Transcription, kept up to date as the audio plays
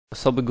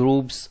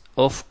subgroups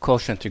of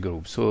quotient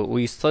groups. So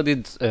we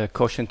studied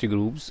quotient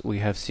groups. We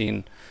have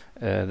seen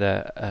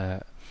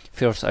the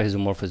first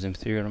isomorphism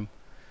theorem,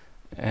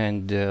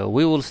 and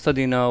we will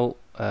study now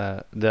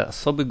the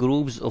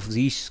subgroups of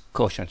these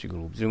quotient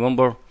groups.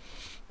 Remember,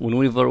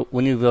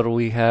 whenever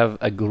we have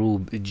a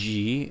group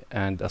G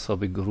and a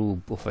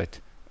subgroup of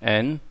it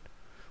N,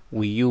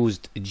 we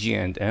used G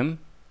and N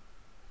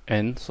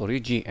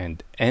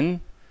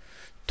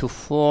to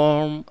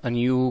form a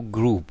new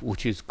group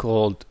which is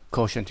called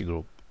quotient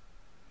group.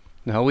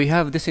 Now we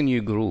have this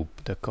new group,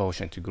 the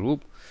quotient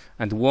group,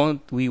 and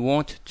we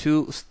want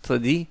to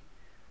study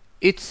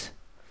its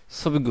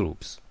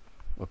subgroups.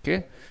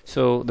 Okay,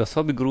 so the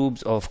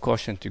subgroups of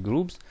quotient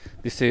groups,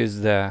 this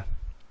is the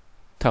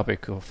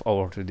topic of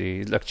our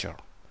today's lecture.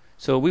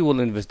 So we will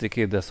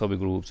investigate the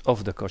subgroups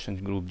of the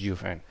quotient group G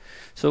of N.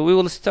 So we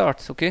will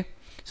start, okay?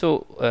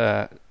 So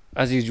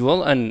as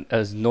usual and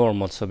as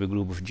normal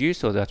subgroup of G,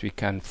 so that we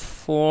can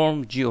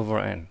form G over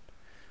N.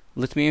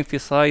 Let me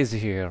emphasize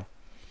here,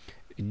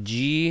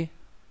 G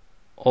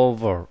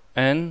over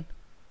N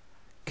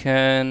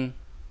can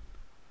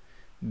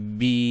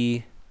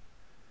be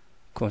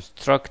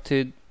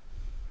constructed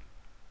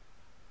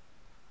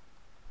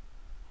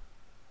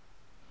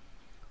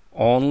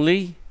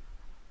only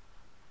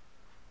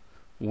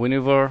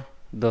whenever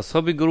the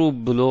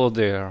subgroup below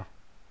there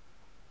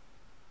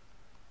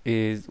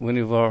is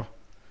whenever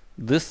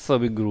the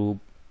subgroup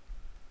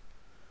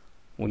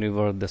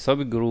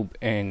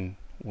N,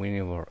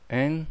 whenever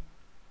N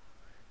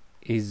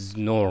is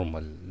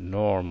normal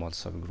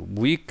subgroup.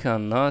 We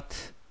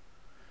cannot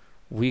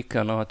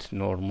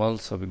normal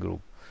subgroup.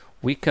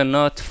 We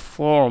cannot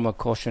form a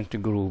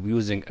quotient group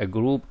using a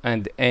group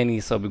and any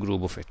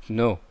subgroup of it.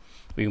 No,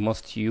 we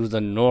must use a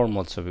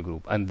normal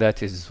subgroup, and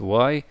that is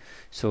why,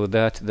 so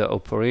that the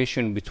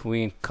operation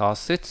between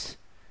cosets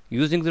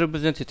using the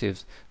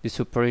representatives, this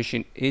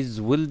operation is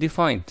well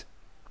defined.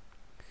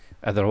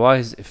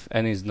 Otherwise, if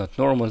N is not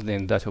normal,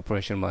 then that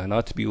operation might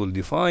not be well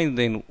defined.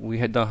 Then we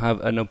don't have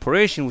an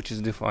operation which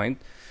is defined,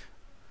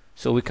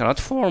 so we cannot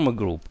form a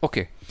group.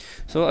 Okay,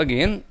 so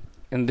again,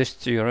 in this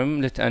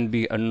theorem, let N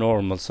be a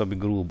normal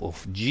subgroup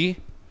of G,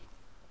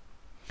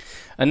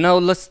 and now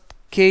let's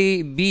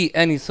K be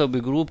any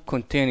subgroup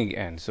containing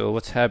N. So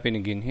what's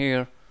happening in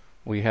here?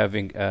 We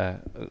having a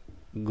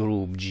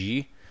group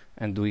G,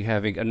 and we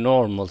having a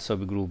normal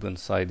subgroup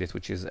inside it,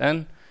 which is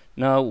N.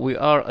 Now we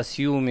are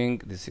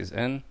assuming this is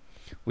N.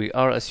 We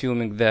are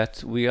assuming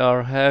that we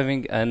are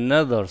having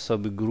another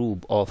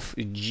subgroup of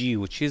G,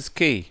 which is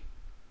K,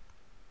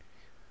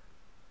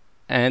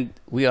 and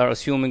we are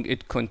assuming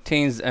it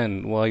contains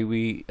N. Why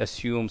we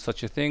assume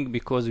such a thing?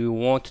 Because we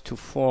want to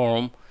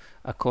form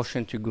a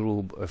quotient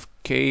group of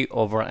K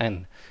over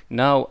N.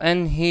 Now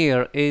N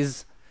here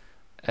is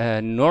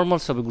a normal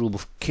subgroup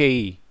of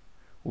K.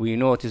 We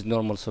know it is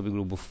normal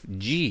subgroup of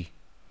G,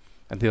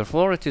 and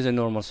therefore it is a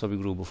normal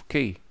subgroup of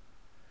K.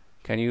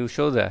 Can you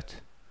show that?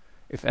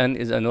 If N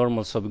is a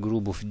normal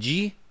subgroup of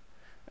G,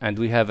 and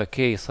we have a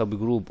K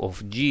subgroup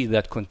of G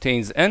that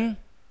contains N,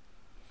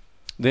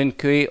 then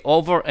K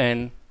over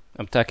N,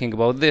 I'm talking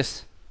about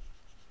this,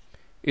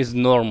 is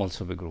normal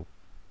subgroup.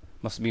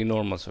 Must be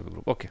normal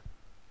subgroup. Okay.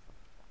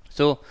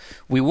 So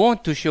we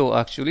want to show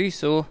that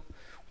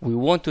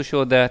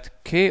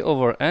K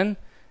over N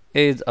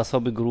is a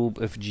subgroup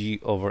of G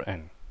over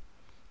N.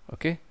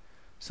 Okay,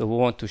 so we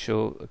want to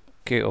show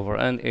K over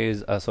N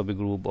is a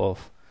subgroup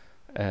of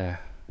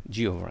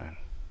G over N.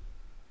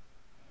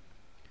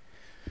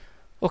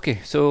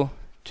 Okay, so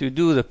to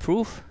do the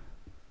proof,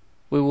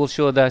 we will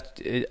show that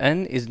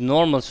N is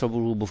normal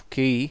subgroup of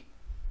K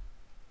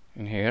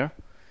in here,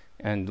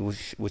 and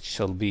which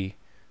shall be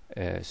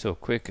so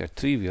quick or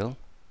trivial,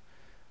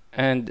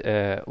 and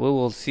we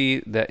will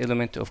see the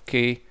element of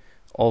K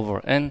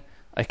over N.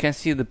 I can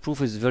see the proof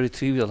is very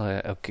trivial.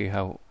 Okay,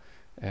 how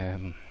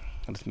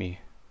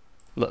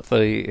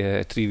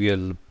very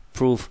trivial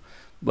proof,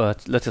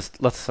 but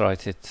let's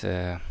write it.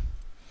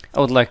 I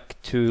would like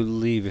to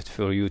leave it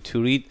for you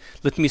to read.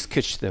 Let me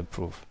sketch the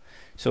proof.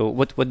 So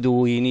what do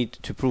we need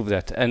to prove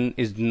that N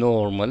is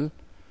normal?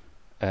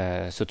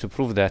 So to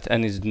prove that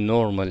N is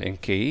normal in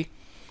K,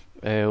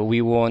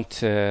 we want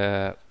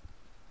to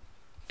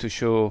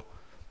show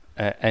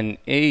NA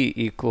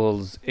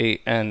equals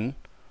AN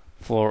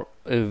for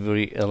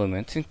every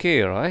element in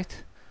K,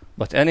 right?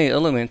 But any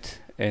element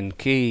in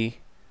K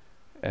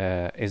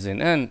is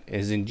in N,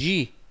 is in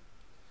G.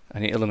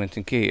 Any element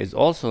in K is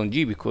also in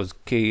G because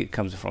K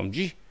comes from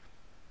G.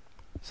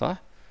 So,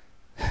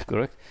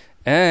 correct?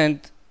 And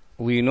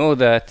we know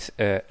that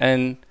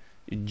N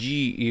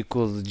G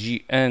equals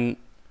Gn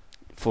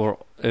for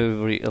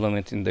every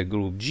element in the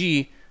group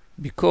G,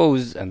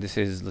 because, and this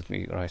is, let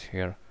me write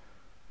here,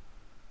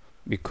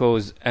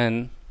 because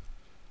N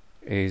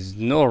is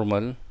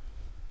normal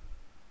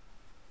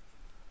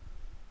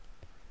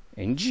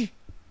in G,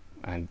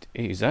 and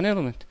A is an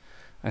element,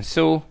 and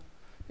so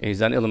A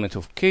is an element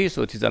of K,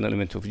 so it is an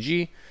element of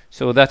G,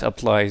 so that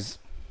applies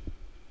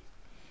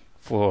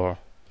for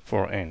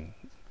N.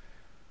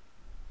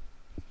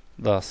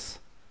 Thus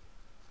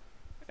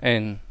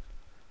N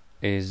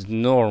is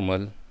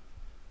normal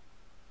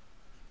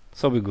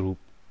subgroup,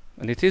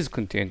 and it is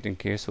contained in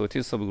K, so it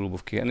is subgroup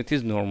of K, and it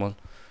is normal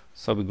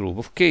subgroup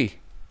of K.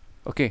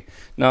 Okay,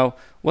 now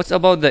what's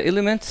about the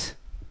elements?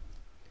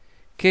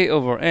 K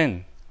over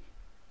N.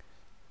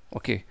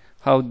 Okay,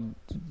 how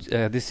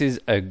this is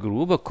a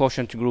group, a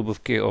quotient group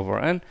of K over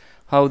N.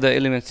 How the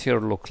elements here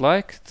look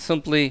like?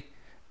 Simply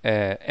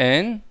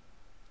N,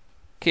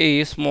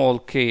 K, small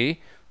k,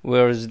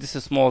 whereas this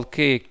small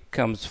k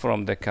comes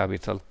from the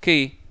capital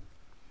K.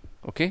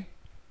 Okay,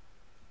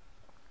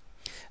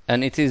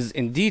 and it is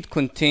indeed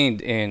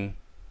contained in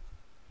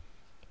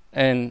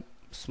N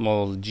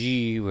small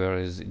g,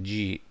 whereas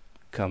G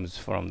comes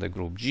from the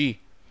group G.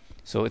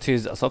 So it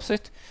is a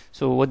subset.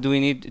 So what do we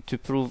need to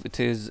prove it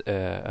is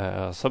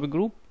a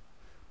subgroup?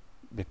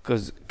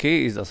 Because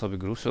K is a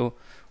subgroup. So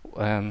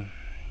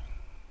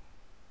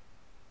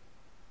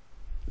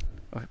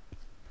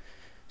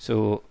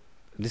so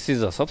this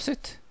is a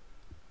subset.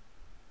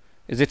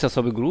 Is it a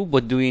subgroup?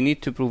 What do we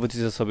need to prove it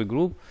is a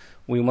subgroup?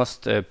 We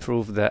must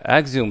prove the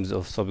axioms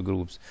of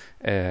subgroups.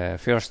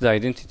 First, the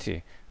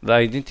identity. The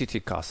identity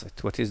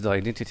cassette. What is the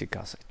identity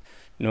cassette?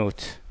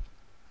 Note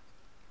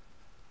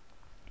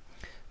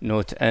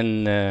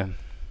N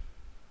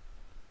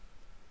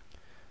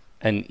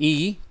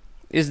E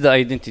is the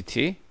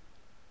identity.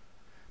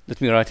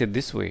 Let me write it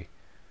this way.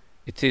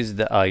 It is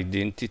the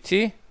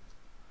identity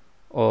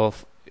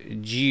of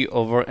G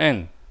over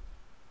N,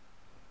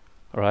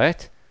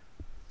 right?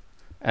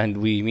 And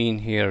we mean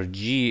here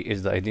G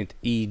is the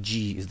identity,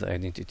 EG is the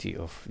identity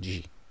of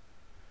G.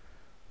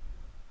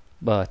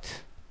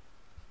 But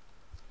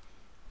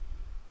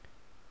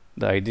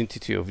the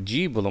identity of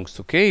G belongs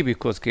to K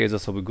because K is a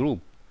subgroup.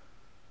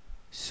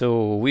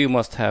 So we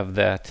must have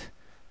that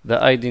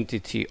the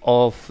identity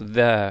of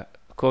the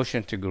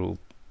quotient group,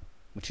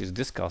 which is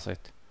this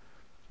cassette,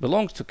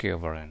 belongs to K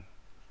over N,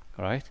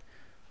 right?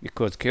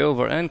 Because K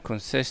over N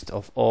consists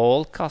of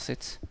all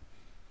cassettes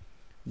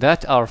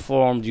that are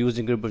formed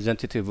using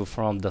representative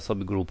from the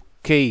subgroup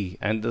K,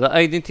 and the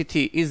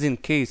identity is in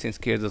K since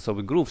K is a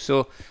subgroup,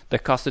 so the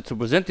cassette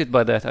represented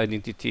by that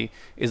identity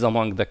is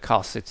among the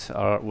cassettes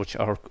which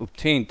are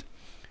obtained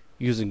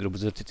using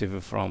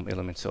representative from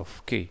elements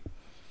of K.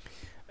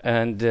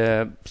 And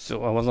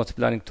so I was not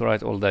planning to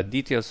write all that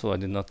detail, so I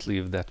did not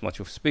leave that much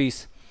of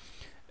space.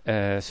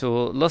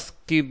 So let's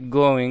keep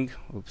going.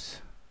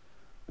 Oops.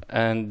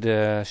 And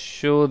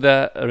show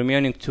the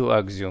remaining two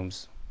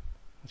axioms,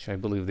 which I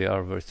believe they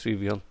are very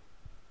trivial,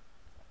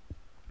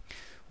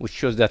 which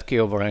shows that K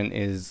over N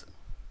is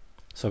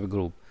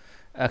subgroup.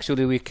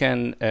 Actually, we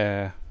can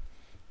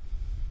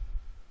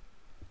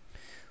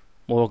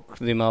work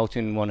them out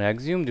in one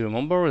axiom. Do you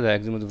remember the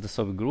axiom of the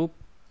subgroup?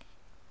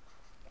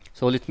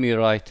 So let me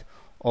write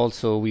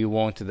also we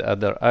want the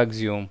other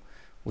axiom,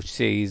 which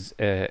says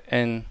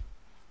N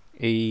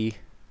A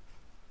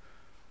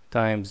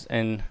times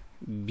N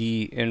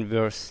B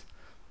inverse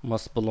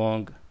must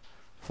belong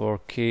for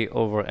K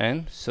over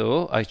N.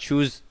 So I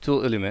choose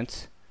two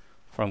elements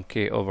from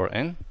K over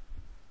N,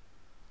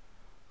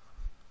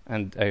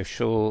 and I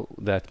show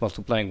that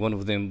multiplying one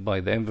of them by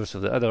the inverse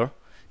of the other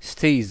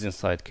stays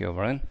inside K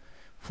over N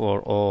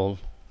for all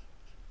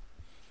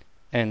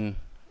N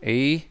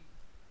A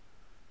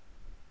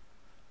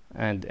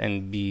and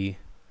NB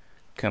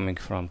coming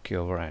from K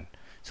over N.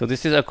 So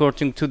this is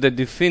according to the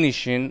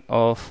definition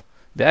of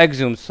the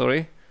axiom,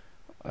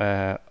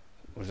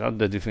 without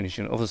the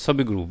definition of a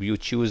subgroup. You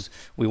choose,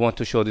 we want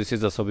to show this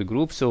is a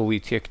subgroup, so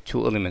we take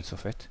two elements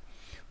of it,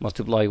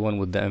 multiply one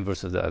with the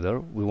inverse of the other.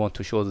 We want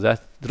to show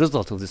that the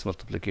result of this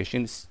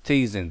multiplication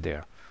stays in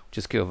there, which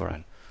is K over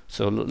N.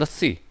 So let's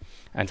see.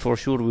 And for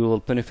sure we will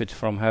benefit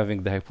from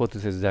having the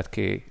hypothesis that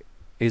K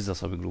is a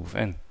subgroup of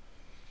N.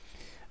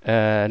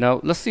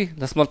 Now let's see,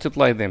 let's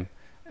multiply them.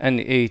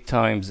 NA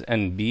times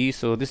NB.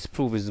 So this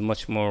proof is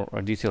much more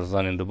detailed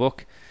than in the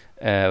book.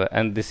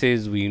 And this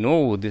is, we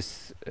know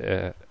this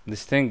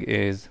this thing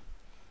is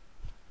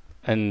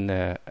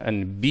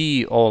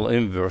NB all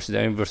inverse,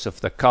 the inverse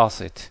of the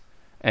cassette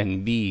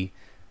NB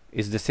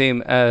is the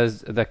same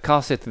as the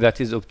cassette that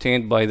is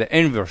obtained by the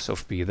inverse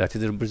of P, that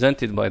is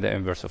represented by the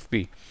inverse of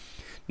P.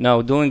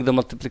 Now doing the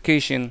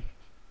multiplication,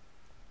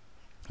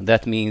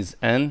 that means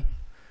N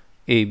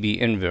AB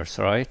inverse,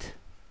 right?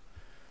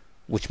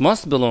 Which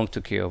must belong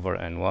to K over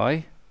N.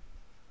 Why?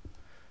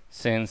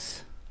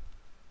 Since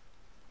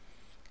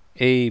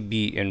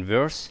AB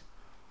inverse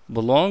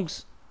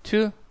belongs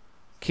to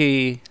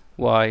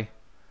KY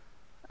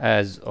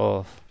as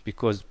of,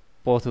 because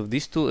both of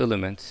these two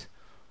elements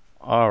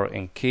are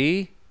in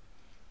K,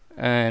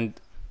 and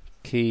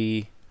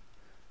K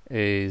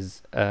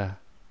is a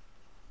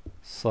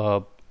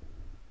subgroup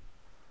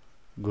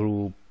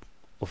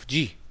of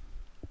G.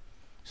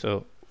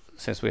 So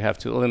since we have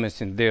two elements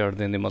in there,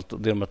 then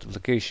their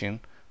multiplication,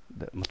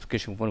 the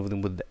multiplication of one of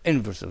them with the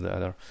inverse of the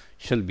other,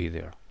 shall be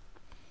there.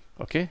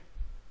 Okay?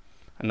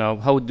 And now,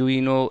 how do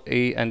we know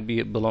A and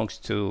B belongs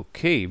to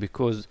K?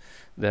 Because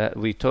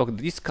we talk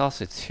these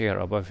cassettes here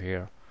above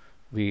here,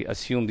 we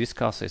assume these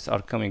cassettes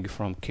are coming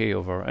from K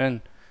over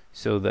N.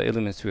 So the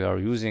elements we are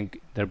using,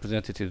 the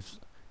representatives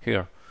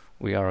here,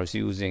 we are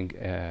using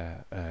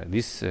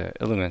these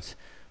elements.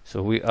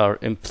 So we are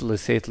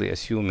implicitly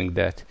assuming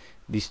that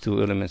these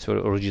two elements were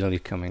originally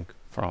coming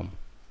from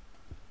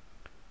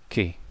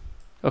K.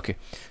 Okay,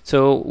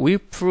 so we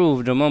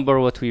proved, remember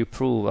what we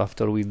prove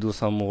after we do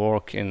some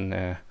work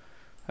in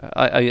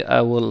I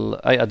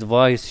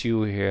advise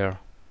you here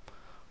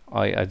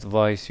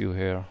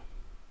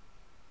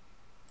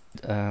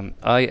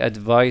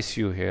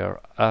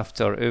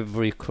after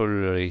every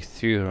corollary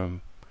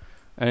theorem,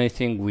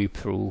 anything we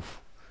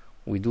prove,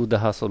 we do the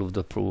hustle of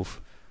the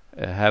proof,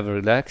 have a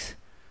relax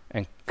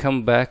and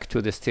come back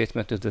to the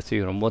statement of the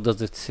theorem. What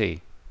does it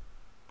say?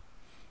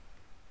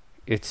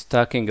 It's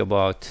talking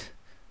about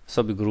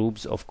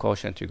subgroups of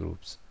quotient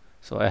groups.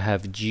 So I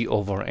have G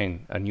over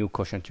N, a new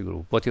quotient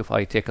group. What if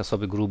I take a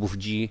subgroup of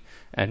G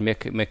and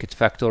make it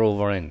factor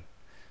over N?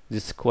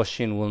 This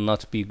question will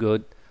not be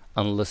good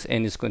unless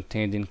N is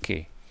contained in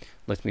K.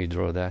 Let me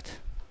draw that.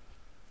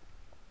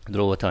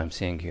 Draw what I'm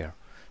saying here.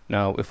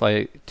 Now if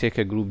I take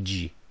a group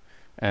G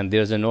and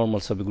there's a normal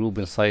subgroup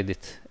inside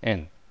it,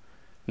 N.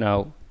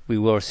 Now we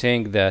were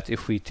saying that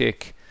if we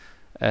take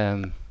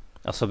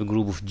a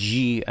subgroup of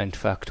G and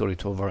factor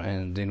it over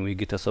N, then we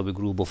get a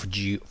subgroup of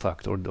G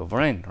factored over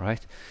N,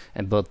 right?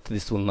 But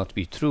this will not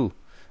be true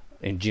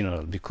in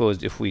general,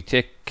 because if we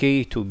take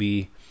K to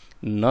be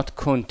not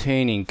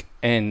containing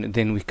N,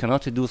 then we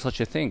cannot do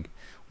such a thing.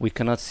 We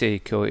cannot say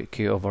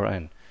K over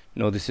N.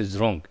 No, this is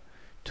wrong.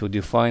 To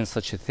define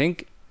such a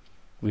thing,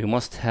 we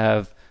must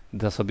have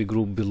the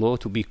subgroup below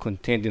to be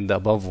contained in the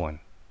above one.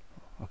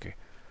 Okay.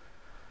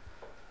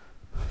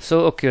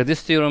 So, okay,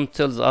 this theorem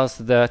tells us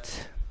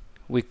that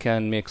we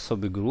can make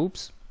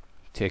subgroups.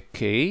 Take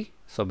K,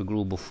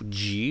 subgroup of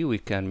G, we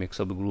can make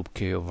subgroup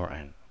K over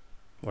N,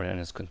 where N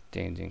is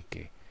contained in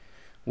K.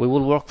 We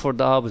will work for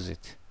the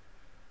opposite.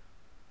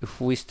 If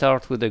we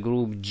start with a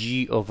group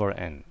G over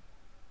N,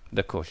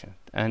 the quotient,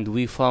 and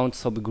we found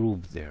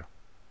subgroup there.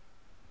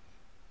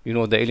 You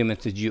know, the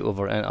elements G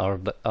over N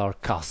are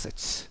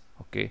cossets.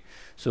 Okay,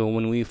 so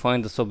when we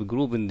find the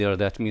subgroup in there,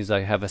 that means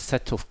I have a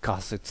set of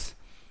cossets,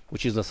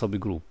 which is a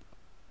subgroup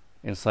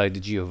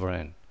inside G over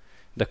N.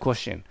 The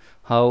question: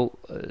 how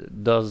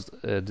does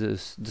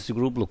this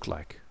group look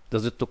like?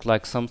 Does it look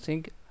like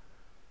something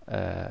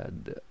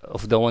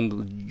of the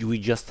one we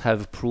just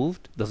have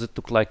proved? Does it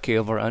look like K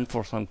over N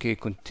for some K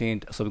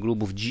contained a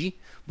subgroup of G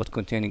but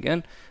containing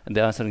N? And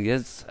the answer is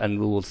yes, and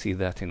we will see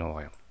that in a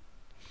while.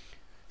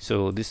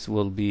 So this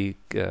will be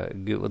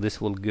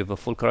this will give a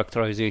full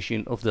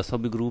characterization of the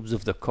subgroups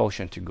of the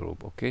quotient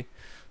group. Okay,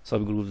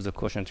 subgroups of the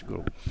quotient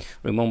group.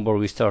 Remember,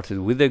 we started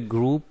with a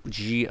group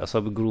G, a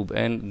subgroup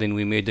N, then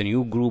we made a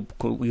new group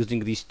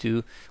using these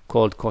two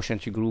called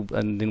quotient group,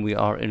 and then we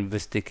are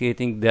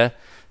investigating the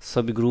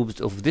subgroups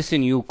of this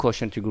new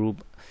quotient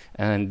group,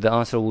 and the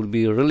answer will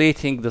be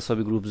relating the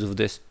subgroups of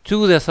this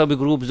to the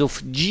subgroups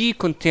of G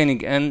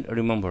containing N.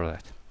 Remember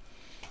that.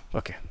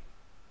 Okay.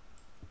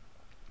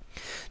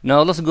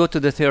 Now let's go to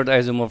the third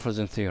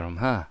isomorphism theorem.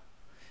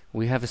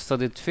 We have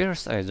studied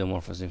first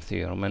isomorphism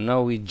theorem, and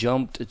now we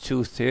jumped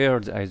to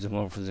third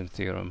isomorphism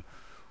theorem.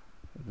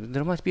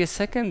 There must be a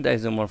second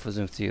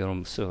isomorphism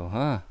theorem,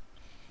 so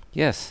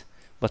yes,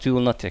 but we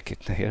will not take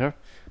it here.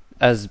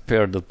 As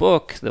per the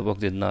book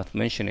did not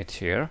mention it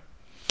here.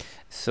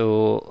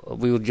 So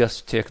we will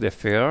just take the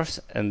first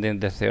and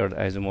then the third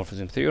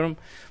isomorphism theorem.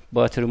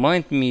 But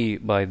remind me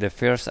by the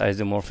first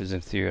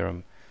isomorphism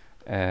theorem,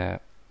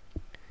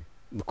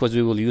 because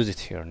we will use it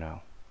here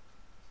now.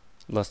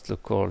 Let's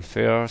look called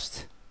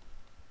first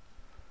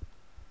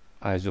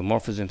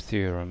isomorphism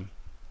theorem.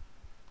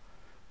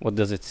 What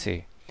does it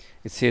say?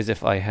 It says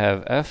if I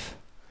have F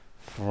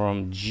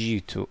from G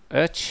to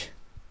H,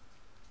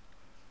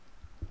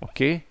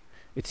 okay,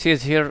 it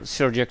says here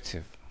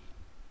surjective.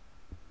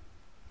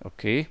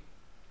 Okay,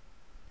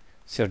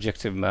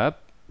 surjective map.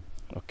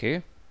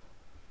 Okay,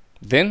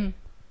 then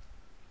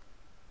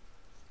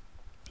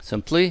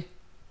simply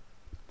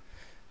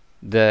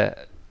the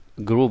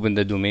group in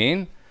the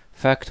domain,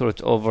 factor it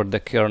over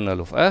the kernel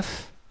of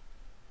F,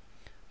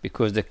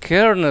 because the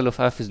kernel of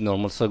F is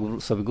normal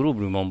subgroup.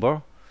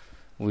 Remember,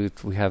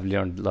 we have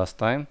learned last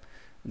time,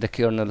 the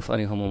kernel of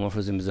any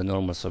homomorphism is a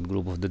normal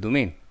subgroup of the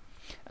domain.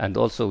 And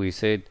also we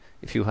said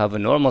if you have a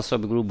normal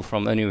subgroup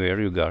from anywhere,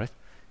 you got it,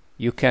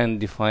 you can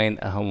define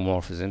a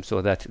homomorphism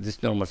so that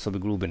this normal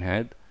subgroup in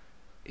hand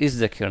is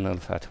the kernel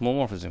of that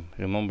homomorphism.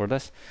 Remember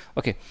this?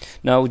 Okay,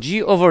 now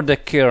G over the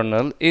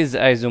kernel is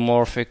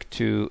isomorphic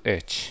to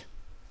H.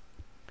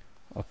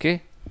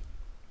 Okay,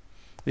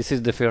 this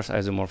is the first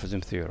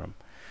isomorphism theorem.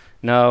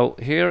 Now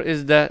here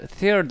is the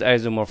third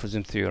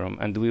isomorphism theorem,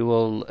 and we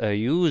will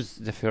use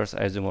the first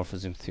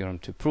isomorphism theorem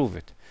to prove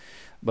it.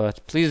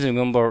 But please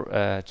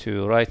remember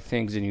to write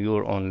things in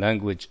your own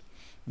language.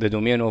 The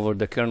domain over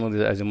the kernel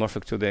is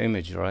isomorphic to the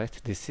image, right?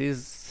 This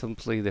is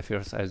simply the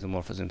first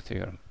isomorphism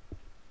theorem.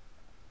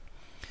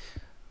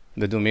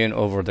 The domain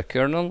over the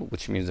kernel,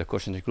 which means the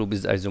quotient group,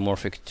 is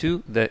isomorphic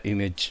to the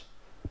image,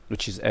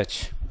 which is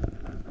H.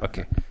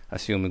 Okay,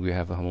 assuming we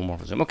have a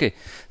homomorphism. Okay,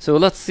 so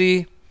let's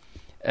see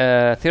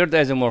third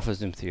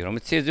isomorphism theorem.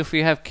 It says if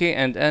we have K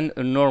and N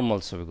a normal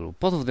subgroup,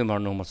 both of them are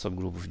normal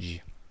subgroup of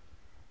G,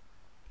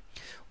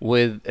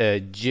 with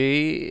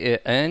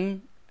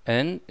N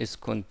is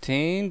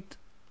contained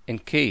in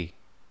K,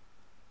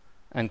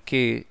 and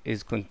K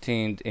is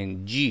contained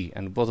in G,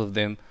 and both of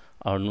them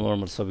are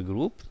normal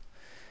subgroup,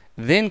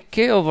 then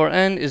K over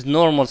N is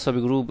normal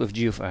subgroup of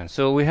G of N.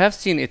 So we have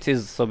seen it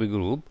is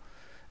subgroup,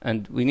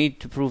 and we need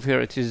to prove here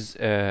it is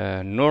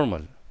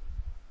normal,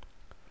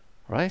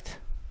 right?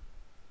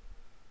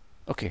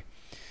 Okay.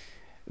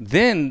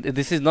 Then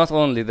this is not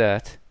only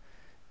that,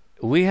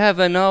 we have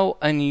now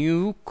a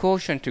new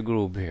quotient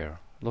group here.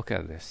 Look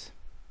at this.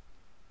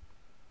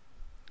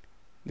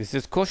 This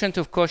is quotient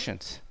of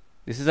quotients.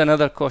 This is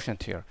another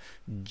quotient here,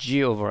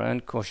 G over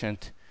N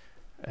quotient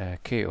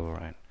K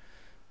over N.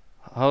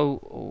 How?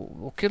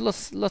 Okay,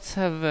 let's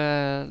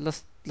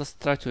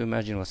try to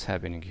imagine what's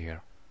happening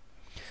here.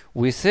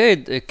 We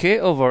said K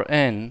over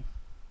N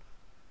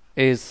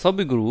is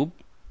subgroup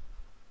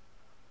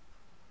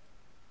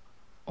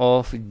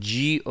of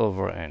G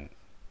over N.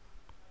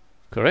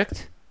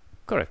 Correct?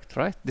 Correct,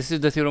 right? This is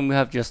the theorem we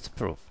have just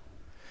proved.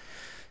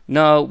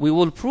 Now we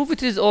will prove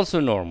it is also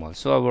normal.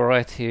 So I will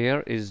write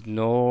here is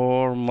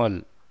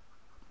normal.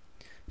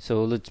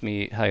 So let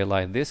me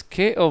highlight this.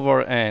 K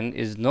over N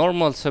is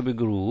normal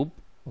subgroup,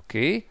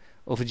 okay,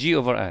 of G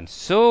over N.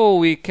 So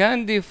we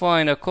can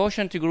define a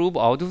quotient group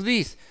out of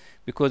these,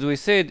 because we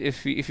said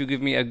if you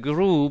give me a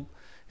group,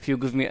 if you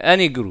give me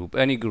any group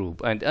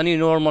and any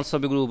normal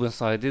subgroup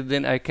inside it,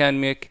 then I can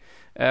make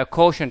a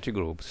quotient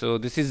group. So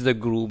this is the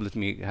group. Let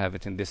me have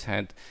it in this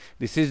hand.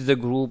 This is the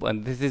group,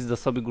 and this is the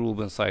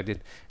subgroup inside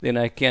it. Then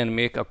I can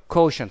make a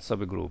quotient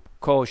subgroup.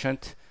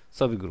 Quotient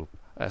group.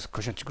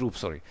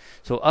 Sorry.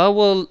 So I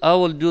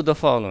will do the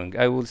following.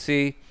 I will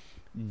say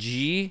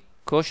G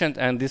quotient,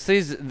 and this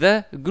is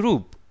the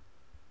group.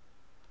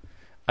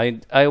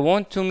 I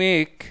want to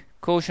make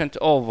quotient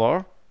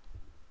over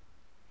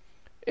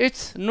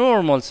its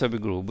normal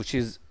subgroup, which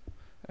is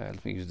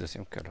let me use the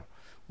same color,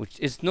 which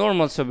is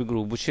normal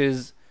subgroup, which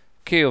is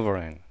K over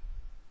N.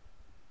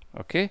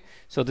 Okay,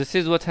 so this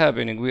is what's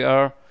happening. We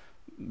are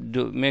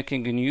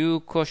making a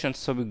new quotient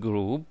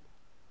subgroup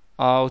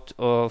out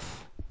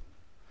of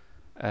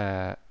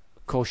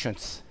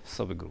quotients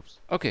subgroups.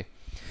 Okay,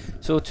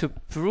 so to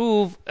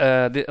prove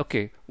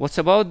what's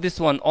about this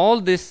one?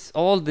 All this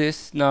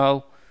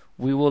now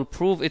we will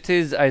prove it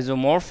is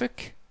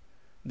isomorphic.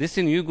 This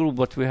new group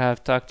what we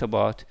have talked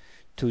about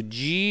to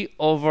G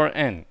over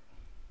N.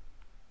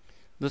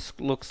 This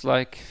looks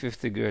like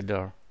fifth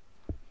grader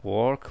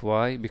work.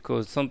 Why?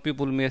 Because some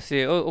people may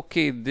say, oh,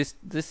 okay, this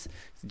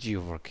G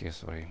over K.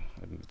 Sorry,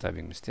 I'm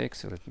typing mistake,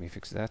 so let me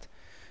fix that.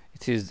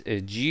 It is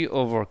a G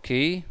over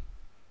K.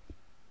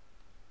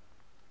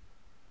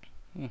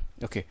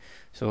 Okay,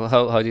 so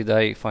how did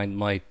I find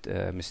my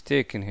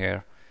mistake in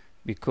here?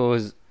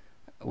 Because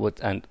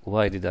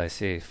why did I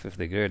say fifth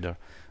grader?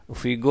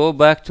 If we go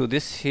back to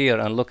this here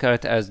and look at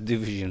it as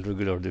division,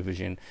 regular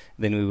division,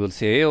 then we will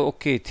say, oh,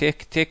 okay,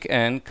 take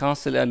N,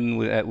 cancel N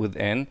with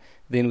N,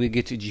 then we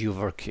get G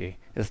over K.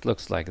 It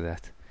looks like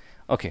that.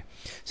 Okay,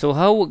 so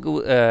how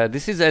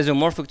this is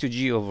isomorphic to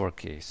G over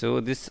K.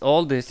 So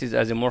all this is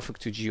isomorphic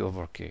to G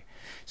over K.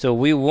 So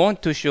we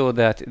want to show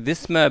that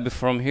this map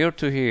from here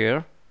to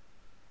here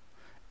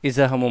is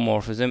a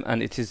homomorphism,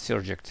 and it is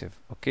surjective.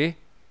 Okay,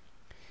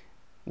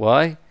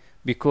 why?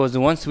 Because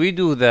once we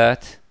do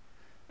that,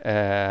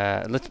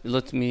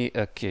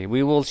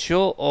 we will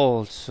show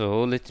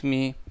also,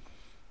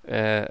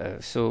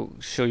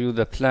 show you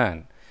the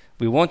plan.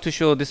 We want to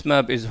show this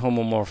map is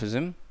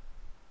homomorphism,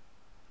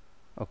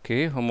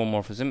 okay,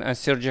 homomorphism and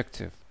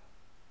surjective.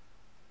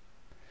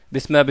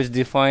 This map is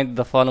defined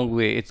the following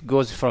way. It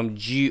goes from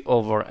G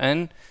over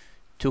N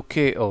to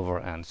K over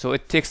N. So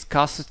it takes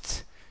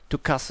cossets to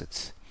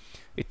cossets.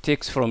 It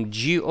takes from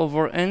G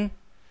over N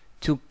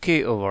to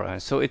K over N.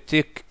 So it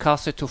takes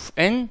cosset of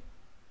N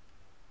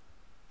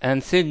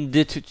and send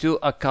it to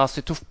a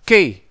cosset of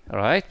K,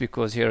 right?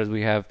 Because here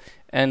we have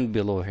N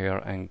below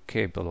here and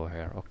K below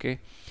here, okay?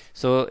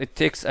 So it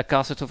takes a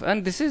cosset of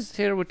N. This is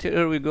here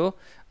we go.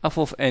 F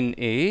of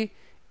NA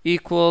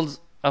equals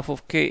F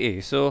of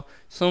KA. So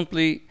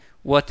simply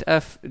what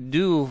F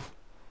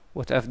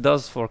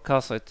does for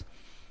cosset,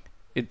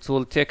 it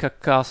will take a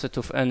cosset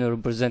of N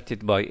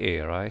represented by A,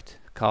 right?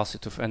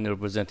 Cosset of N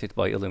represented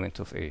by element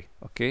of A,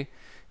 okay?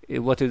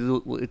 What it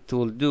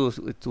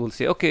will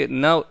say, okay,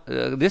 now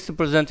this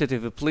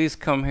representative, please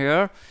come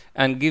here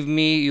and give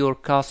me your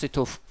cosset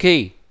of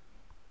K.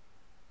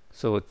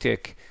 So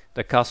take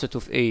the cosset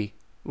of A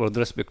with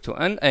respect to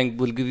N and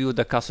will give you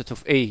the cosset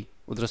of A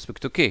with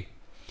respect to K.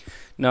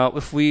 Now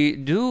if we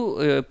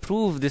do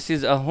prove this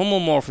is a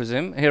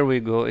homomorphism, here we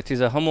go, it is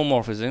a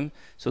homomorphism,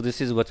 so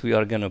this is what we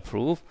are gonna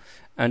prove,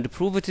 and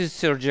prove it is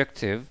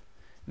surjective,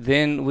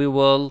 then we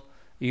will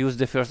use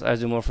the first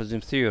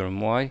isomorphism theorem.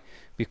 Why?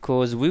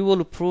 Because we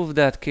will prove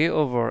that K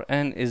over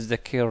N is the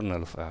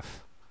kernel of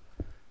F.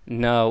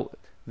 Now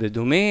the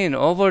domain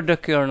over the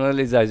kernel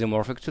is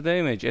isomorphic to the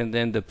image, and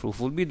then the proof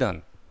will be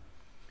done.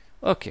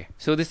 Okay,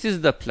 so this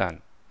is the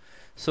plan.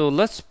 So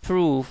let's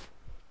prove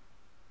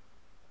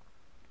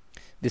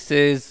this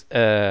is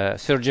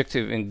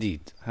surjective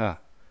indeed.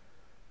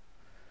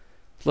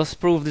 Let's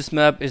prove this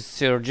map is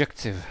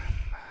surjective.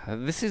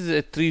 This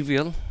is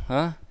trivial,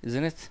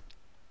 isn't it?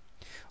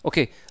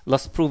 Okay,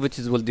 let's prove it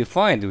is well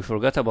defined. We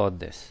forgot about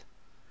this.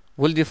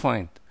 Well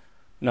defined.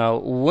 Now,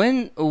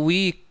 when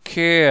we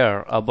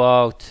care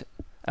about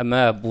a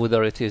map,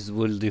 whether it is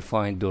well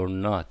defined or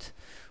not,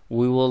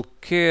 we will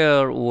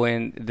care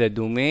when the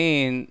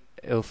domain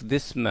of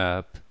this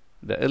map,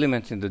 the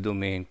element in the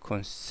domain,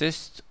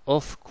 consists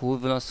of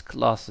equivalence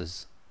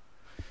classes.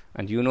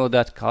 And you know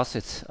that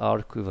classes are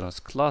equivalence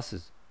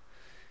classes.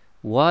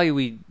 Why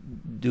we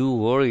do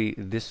worry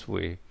this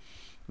way?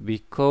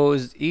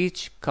 Because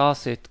each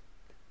cassette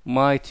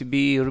might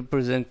be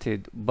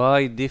represented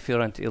by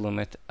different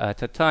element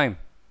at a time.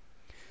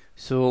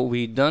 So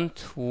we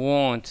don't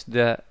want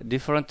the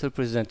different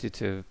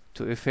representative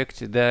to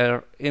affect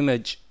their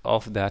image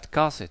of that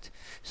cassette.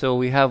 So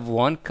we have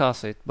one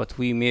cassette, but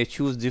we may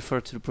choose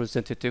different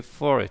representative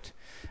for it.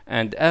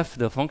 And f,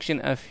 the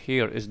function f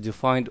here, is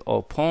defined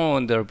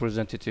upon the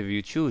representative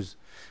you choose.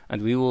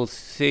 And we will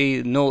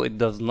say no, it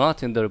does not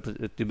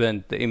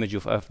depend. The image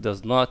of f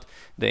does not.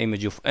 The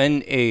image of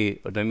NA,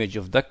 or the image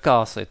of the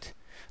cassette,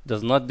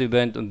 does not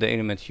depend on the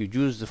element you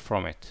choose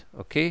from it.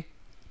 Okay?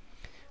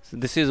 So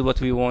this is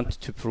what we want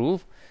to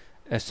prove.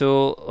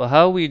 So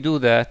how we do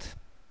that?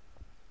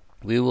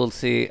 We will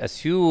say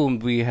assume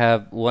we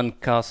have one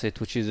cassette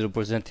which is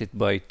represented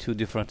by two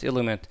different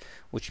elements,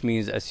 which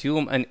means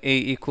assume an A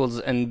equals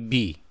an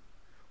B.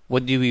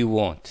 What do we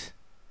want?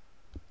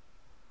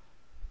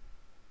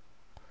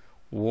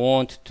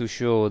 Want to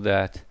show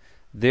that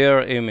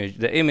their image,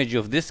 the image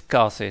of this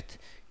cassette,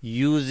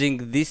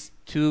 using these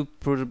two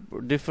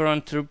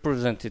different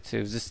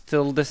representatives, is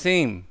still the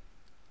same.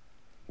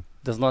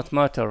 Does not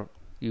matter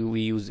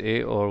we use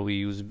A or we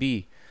use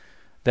B.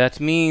 That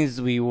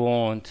means we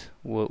want,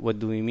 what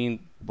do we mean?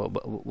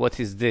 What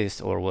is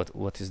this or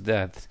what is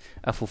that?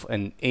 F of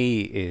an A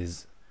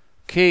is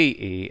KA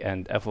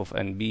and f of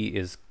an B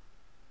is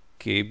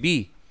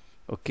KB.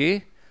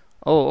 Okay?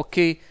 Oh,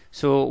 okay.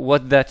 So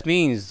what that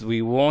means,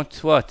 we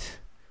want what?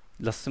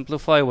 Let's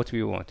simplify what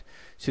we want.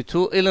 So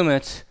two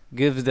elements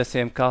gives the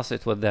same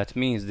cassette. What that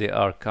means, they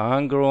are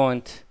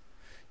congruent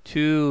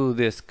to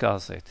this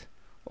cassette.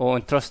 Oh,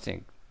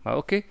 interesting.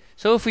 Okay.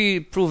 So if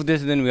we prove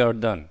this, then we are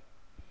done.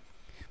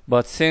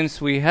 But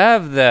since we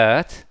have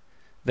that,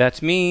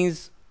 that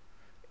means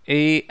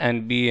A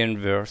and B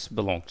inverse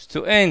belongs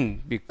to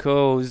N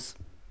because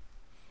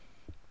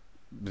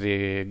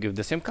they give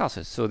the same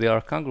cassette. So they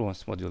are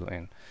congruent modulo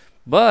N.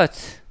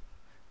 But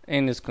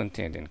N is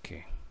contained in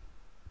K.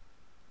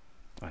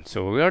 And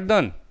so we are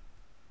done.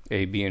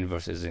 A, B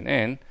inverse is in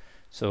N.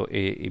 So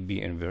A,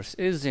 B inverse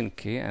is in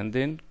K. And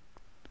then,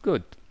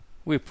 good.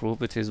 We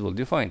prove it is well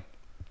defined.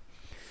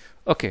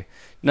 Okay.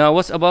 Now,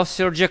 what's about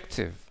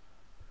surjective?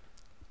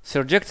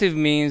 Surjective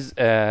means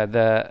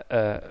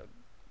the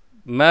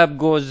map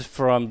goes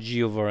from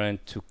G over N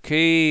to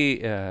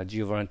K,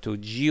 G over N to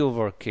G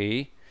over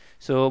K.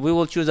 So we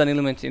will choose an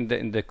element in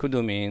the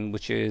codomain,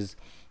 which is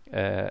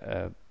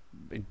a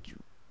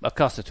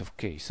cassette of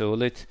K. So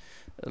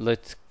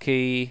let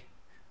K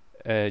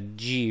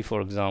G,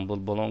 for example,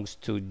 belongs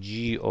to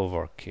G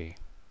over K.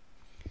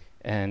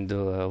 And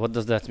what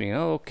does that mean?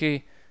 Oh,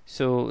 okay.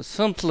 So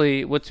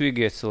simply what we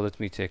get, so let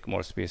me take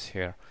more space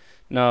here.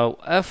 Now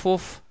f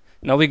of,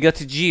 now we got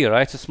G,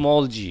 right? A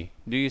small g.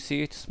 Do you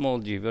see it? Small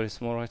g, very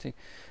small, I think.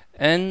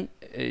 And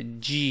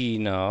G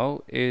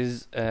now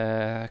is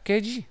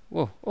KG.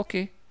 Whoa,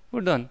 okay,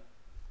 we're done.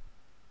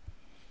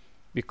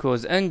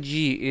 Because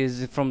NG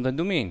is from the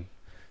domain.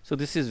 So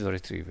this is very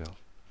trivial.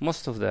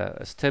 Most of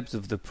the steps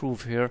of the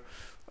proof here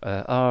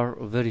are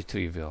very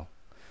trivial.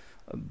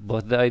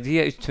 But the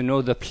idea is to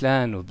know the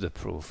plan of the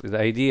proof. The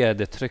idea,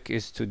 the trick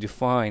is to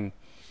define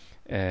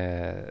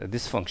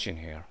this function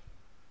here.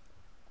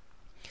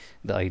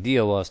 The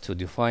idea was to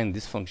define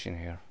this function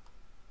here.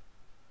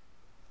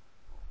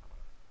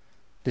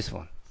 This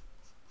one.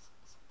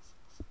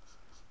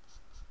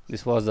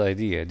 This was the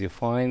idea.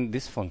 Define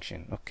this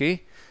function,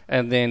 okay?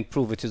 And then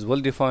prove it is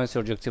well-defined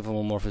surjective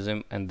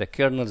homomorphism and the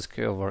kernel is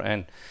K over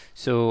N.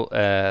 So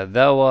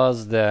that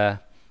was the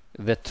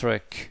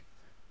trick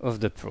of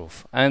the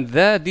proof. And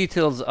the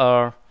details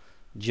are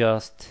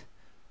just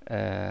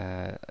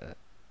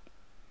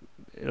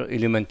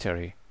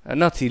elementary.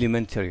 Not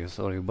elementary,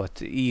 sorry,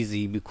 but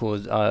easy,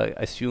 because I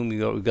assume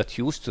you got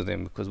used to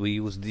them because we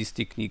use these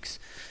techniques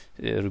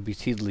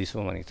repeatedly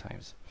so many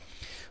times.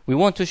 We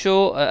want to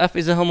show f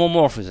is a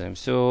homomorphism,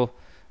 so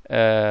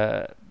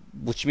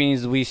which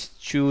means we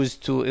choose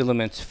two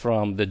elements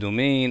from the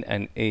domain,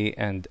 and A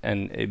and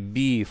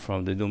B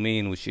from the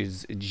domain, which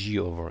is G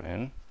over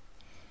N.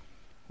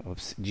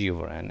 Oops, G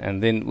over N,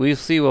 and then we'll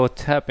see what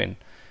happened.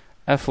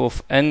 F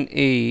of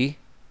NA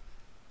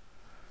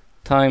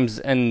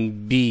times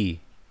NB.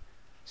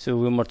 So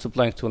we're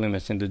multiplying two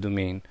elements in the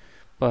domain.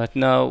 But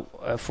now,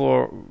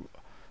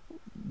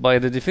 by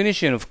the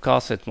definition of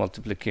cassette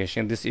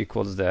multiplication, this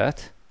equals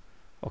that.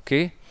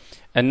 Okay?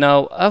 And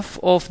now f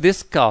of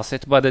this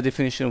coset, by the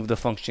definition of the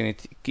function,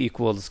 it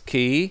equals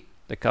k,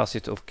 the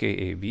coset of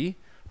kab,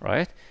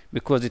 right?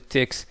 Because it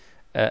takes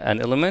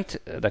an element,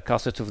 the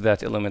coset of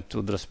that element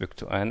with respect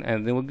to n,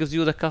 and then it gives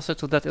you the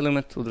coset of that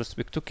element with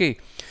respect to k.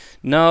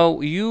 Now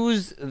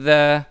use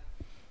the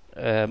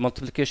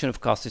multiplication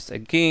of cosets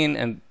again,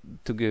 and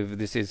to give,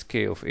 this is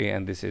k of a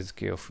and this is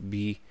k of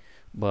b,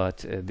 but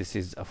this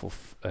is f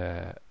of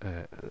na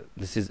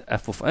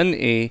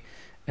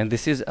and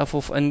this is f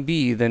of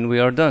nb. Then we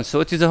are done.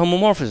 So it is a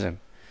homomorphism.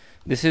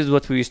 This is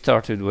what we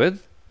started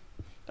with,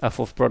 f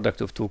of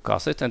product of two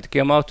cosets, and it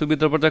came out to be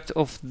the product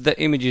of the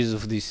images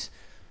of these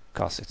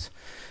cosets.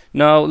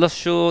 Now let's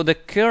show the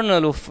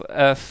kernel of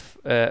f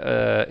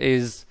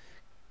is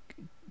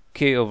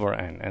k over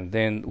n, and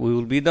then we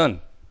will be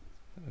done.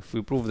 If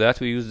we prove that,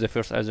 we use the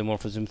first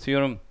isomorphism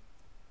theorem,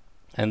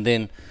 and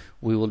then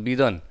we will be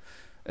done.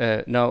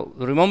 Now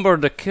remember,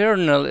 the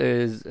kernel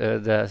is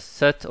the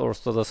set or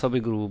so the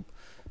subgroup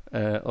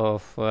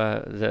of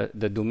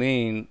the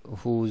domain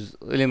whose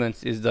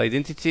elements is the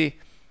identity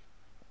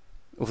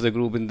of the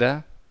group in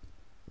the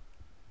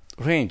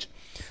range.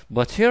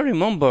 But here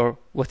remember,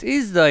 what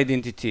is the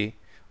identity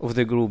of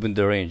the group in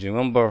the range?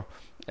 Remember,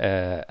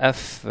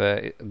 f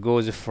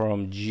goes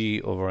from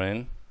g over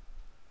n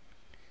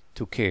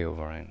to k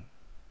over n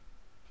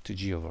to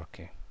g over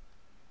k.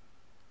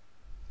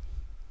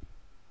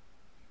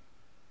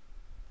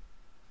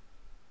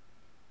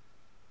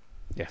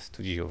 Yes,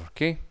 to g over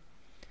k.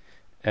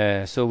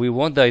 So we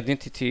want the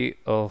identity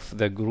of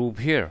the group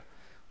here.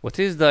 What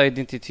is the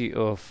identity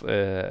of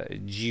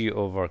g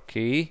over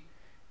k?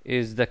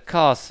 Is the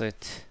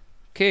coset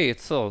k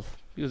itself,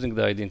 using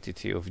the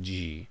identity of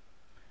g.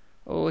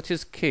 Oh, it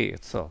is k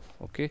itself.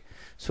 Okay,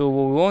 so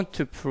we want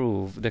to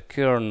prove the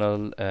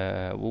kernel.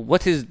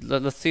 What is,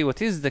 let's see,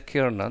 what is the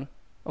kernel?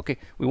 Okay,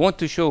 we want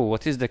to show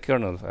what is the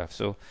kernel of f.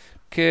 So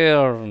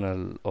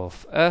kernel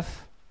of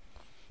f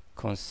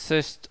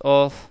consists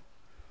of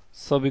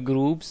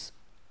subgroups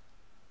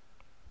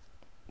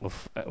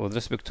of with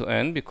respect to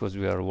n, because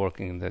we are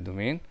working in the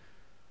domain,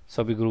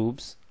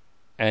 subgroups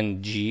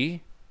and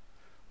g,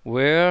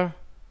 where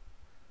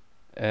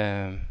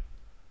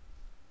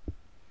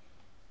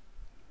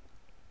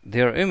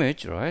their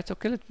image, right?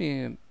 Okay, let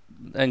me,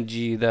 and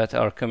g that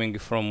are coming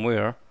from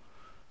where?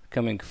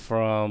 Coming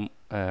from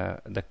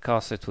the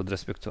coset with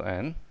respect to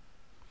n,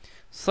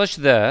 such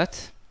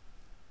that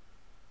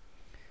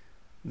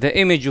the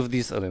image of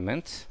these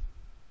elements,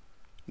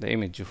 the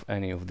image of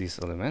any of these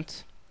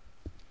elements,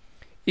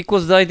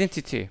 equals the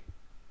identity.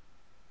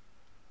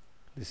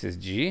 This is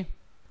g.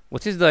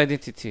 What is the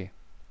identity?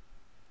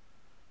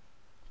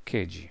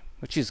 kg,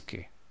 which is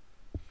k.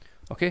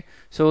 Okay,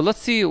 so let's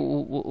see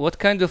what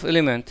kind of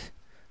element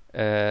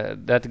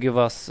that give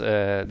us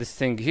this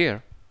thing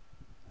here.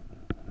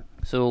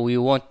 So we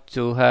want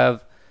to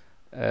have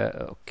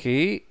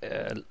okay,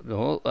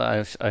 no,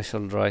 I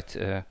shall write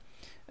the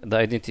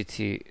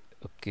identity.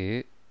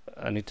 Okay,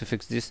 I need to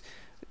fix this,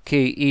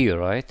 ke,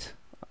 right?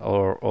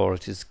 Or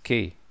it is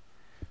k.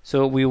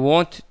 So we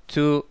want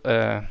to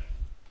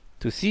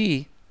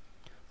see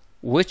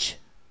which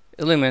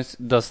elements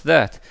does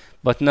that.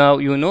 But now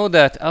you know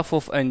that f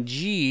of ng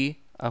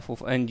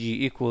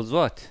equals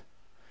what?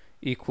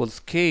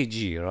 Equals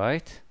kg,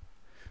 right?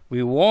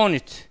 We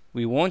want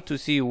to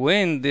see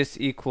when this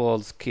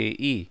equals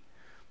ke.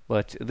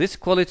 But this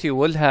quality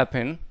will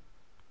happen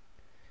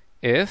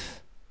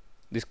if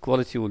this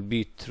quality will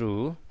be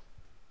true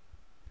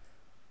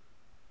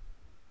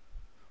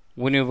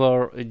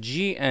whenever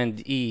g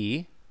and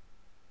e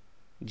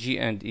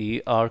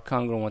are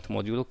congruent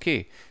modulo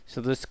k.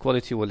 So this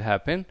quality will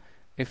happen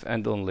if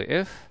and only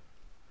if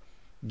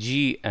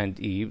g and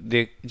e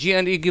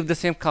give the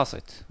same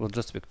coset with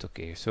respect to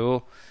k.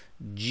 So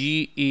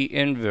ge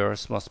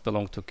inverse must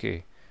belong to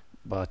k,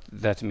 but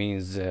that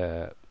means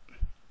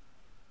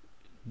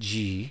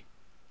g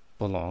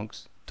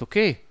belongs to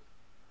k.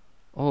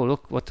 Oh,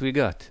 look what we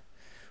got.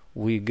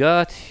 We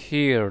got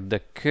here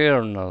the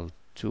kernel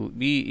to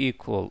be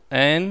equal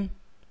n,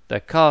 the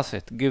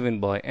coset given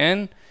by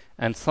n,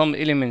 and some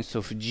elements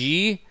of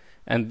g,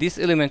 and this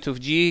element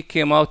of g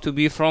came out to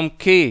be from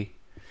k.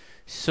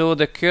 So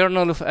the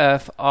kernel of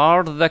f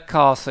are the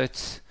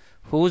cosets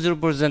whose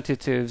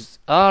representatives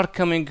are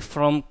coming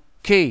from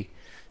k.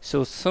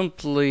 So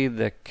simply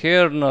the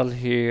kernel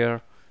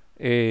here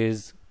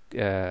is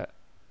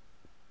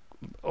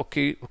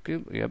okay,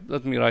 yeah,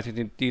 let me write it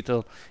in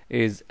detail,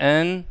 is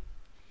n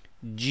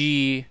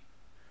g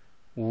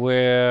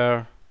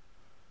where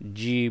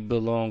g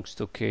belongs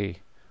to k.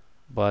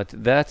 But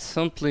that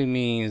simply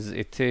means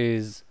it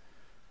is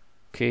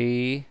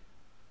k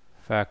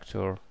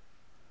factor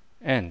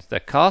n, the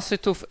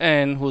coset of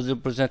n whose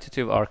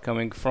representative are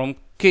coming from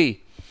k.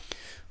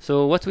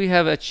 So what we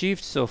have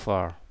achieved so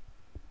far,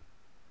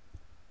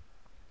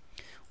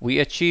 we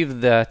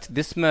achieved that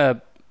this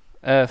map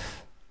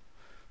f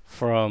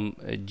from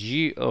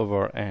g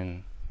over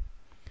n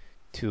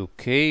to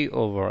k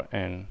over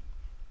n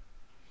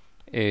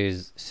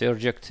is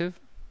surjective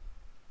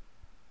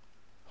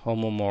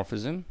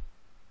homomorphism,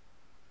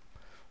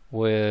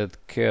 with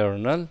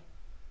kernel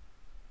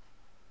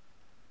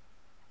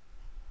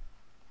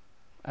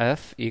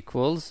f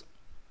equals,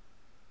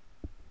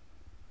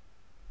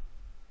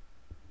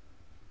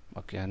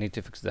 okay, I need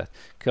to fix that,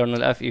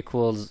 kernel f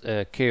equals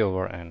k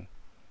over n.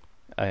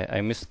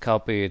 I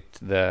miscopied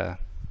the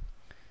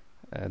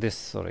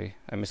sorry,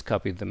 I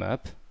miscopied the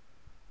map.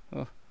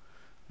 Oh,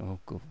 no,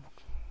 go.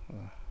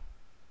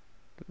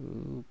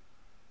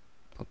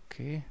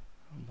 اوكي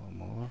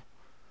more.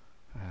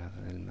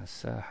 هذه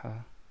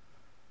المساحة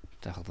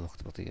تاخذ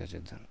وقت بطيئة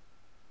جدا.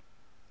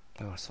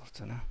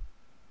 صرت أنا.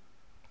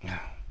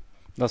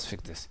 Let's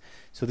fix this.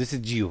 So this is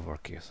G over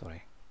K,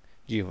 sorry.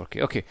 G over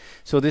K. Okay,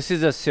 so this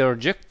is a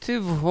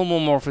surjective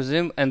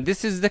homomorphism and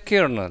this is the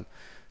kernel.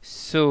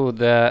 So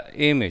the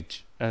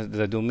image,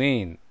 the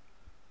domain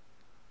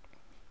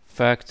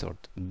factored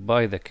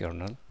by the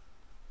kernel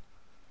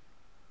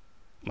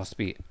must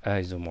be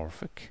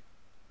isomorphic.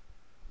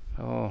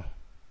 Oh,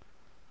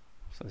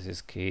 so this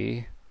is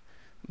K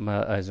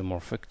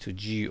isomorphic to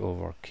G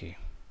over K.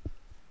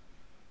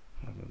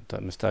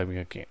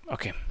 Mistyping K.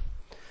 Okay,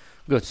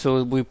 good.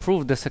 So we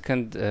proved the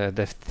third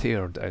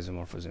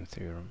isomorphism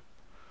theorem.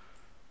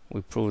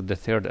 We proved the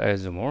third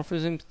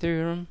isomorphism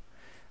theorem,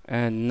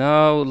 and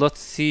now let's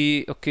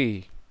see.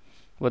 Okay,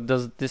 what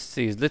does this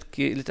say?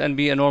 Let n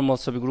be a normal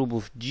subgroup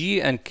of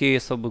G and K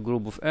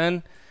subgroup of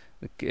n.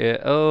 Okay,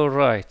 all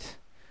right,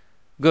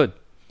 good.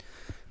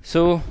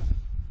 So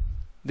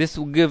this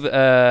will give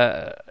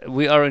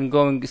we are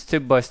going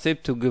step by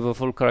step to give a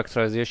full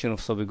characterization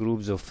of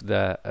subgroups of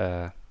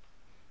the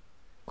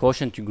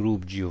quotient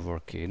group G over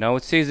K. Now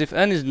it says if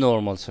n is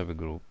normal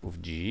subgroup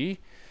of G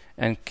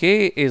and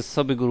K is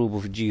subgroup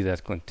of G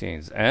that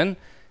contains n,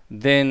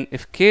 then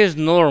if K is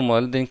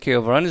normal, then K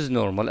over n is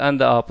normal, and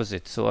the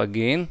opposite. So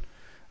again,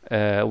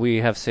 we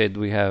have said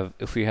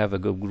if we have a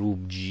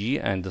group G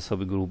and the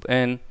subgroup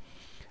n,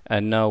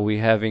 and now we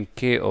having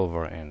K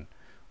over n.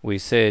 We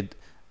said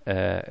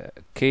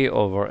K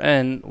over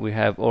n, we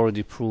have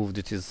already proved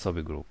it is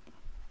subgroup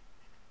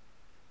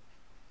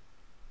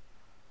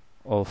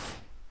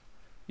of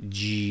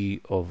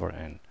G over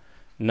n.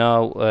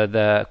 Now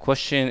the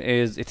question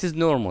is, it is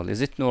normal.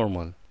 Is it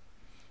normal?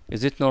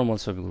 Is it normal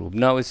subgroup?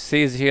 Now it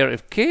says here,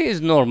 if K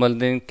is normal,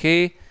 then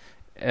K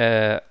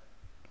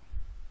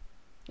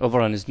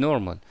over n is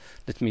normal.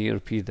 Let me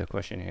repeat the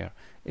question here.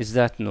 Is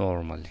that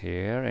normal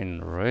here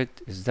in red?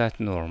 Is that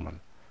normal?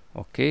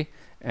 Okay.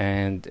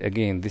 And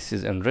again, this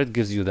is in red,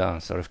 gives you the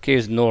answer. If K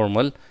is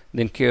normal,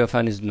 then K of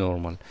n is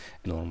normal.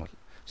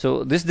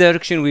 So this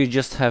direction we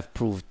just have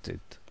proved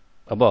it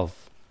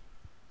above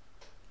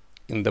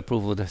in the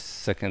proof of the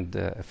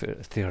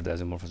third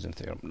isomorphism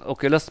theorem.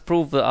 Okay, let's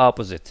prove the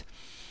opposite.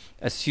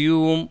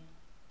 Assume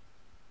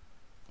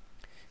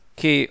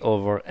K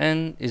over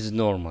n is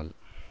normal.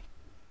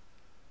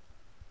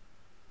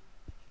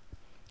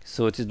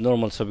 So it is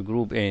normal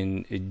subgroup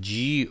in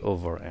G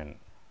over n.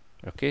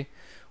 Okay.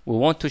 We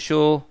want to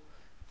show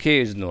K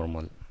is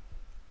normal.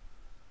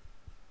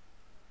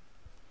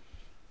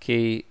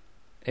 K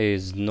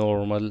is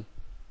normal.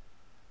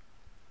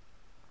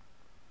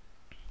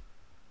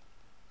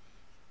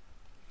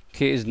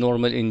 K is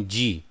normal in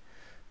G,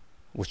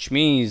 which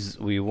means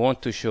we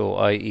want to show,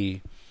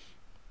 i.e.,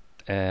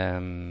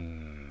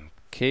 K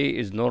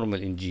is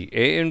normal in G.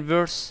 A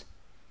inverse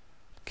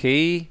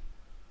K,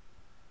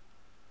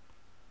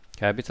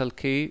 capital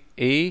K,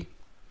 A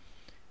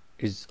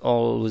is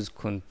always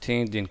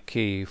contained in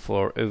K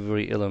for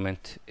every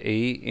element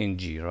A in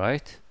G,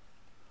 right?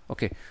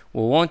 Okay,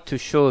 we want to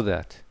show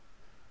that.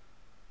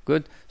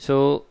 Good,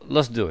 so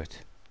let's do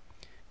it.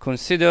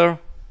 Consider,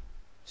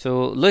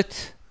 so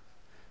let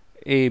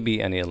A be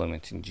an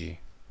element in G.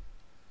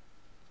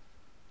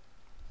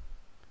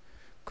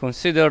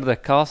 Consider the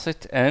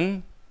coset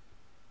n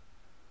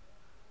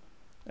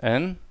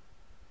A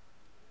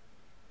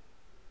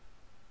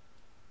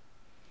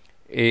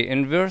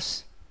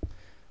inverse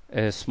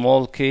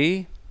small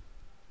k.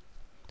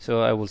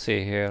 So I will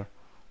say here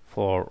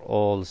for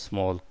all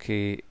small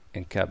k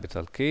and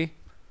capital K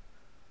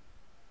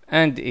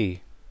and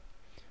A.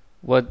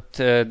 What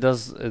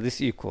does this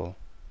equal?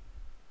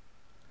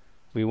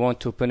 We want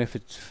to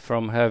benefit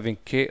from having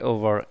K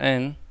over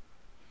n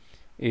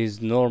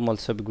is normal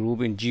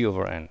subgroup in G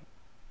over n.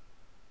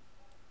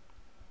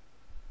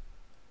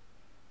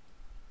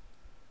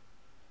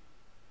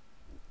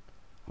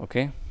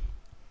 Okay.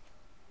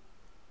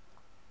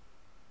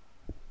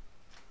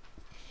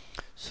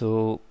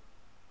 So,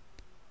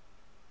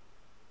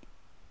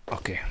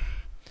 okay.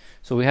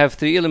 So we have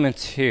three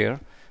elements here.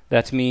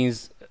 That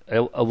means we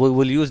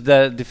will use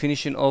the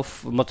definition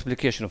of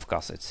multiplication of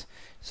cosets.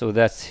 So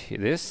that's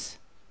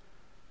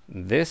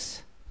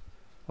this,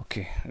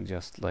 okay,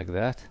 just like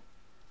that,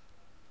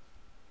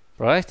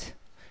 right?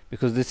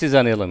 Because this is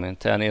an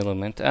element,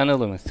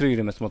 three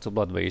elements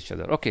multiplied by each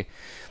other. Okay,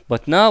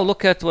 but now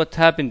look at what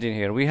happened in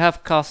here. We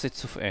have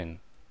cosets of n.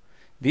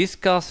 These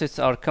cosets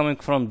are coming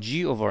from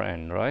G over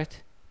n,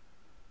 right?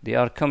 They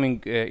are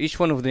coming, each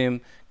one of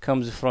them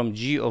comes from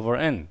G over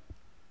n.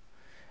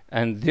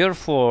 And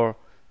therefore,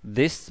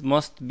 this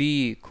must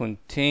be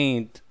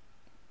contained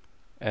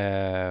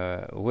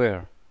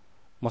where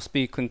must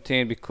be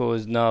contained,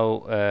 because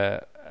now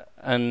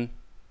n,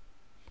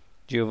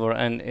 g over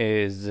n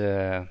is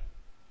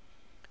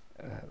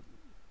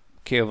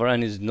k over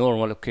n is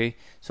normal. Okay,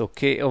 so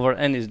k over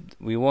n is,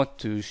 we want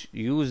to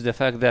use the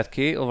fact that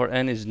k over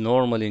n is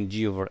normal in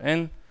g over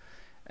n,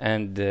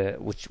 and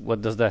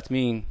what does that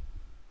mean?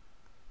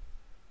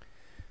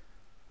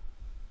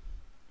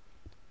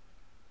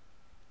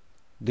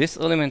 This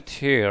element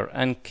here,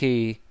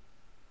 nk,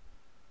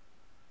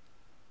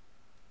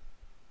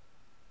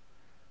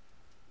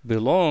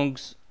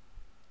 belongs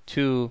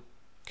to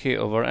k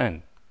over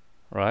n,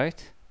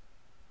 right?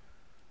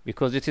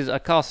 Because it is a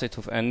coset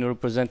of n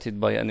represented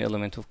by an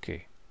element of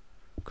k,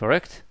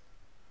 correct?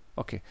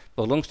 Okay,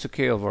 belongs to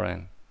k over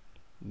n.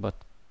 But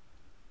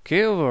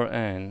k over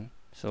n,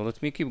 so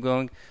let me keep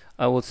going.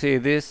 I will say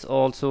this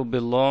also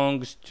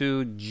belongs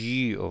to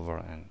g over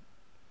n,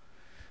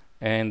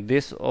 and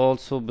this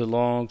also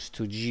belongs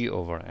to g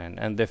over n,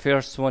 and the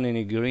first one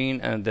in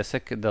green and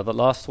the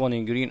last one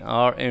in green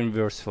are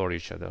inverse for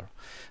each other.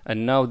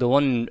 And now the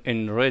one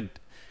in red,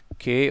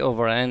 k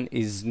over n,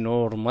 is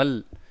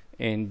normal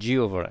in g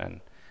over n,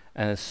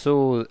 and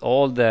so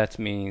all that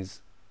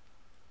means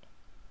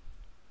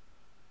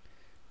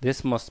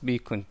this must be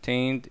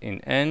contained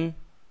in n,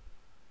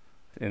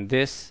 in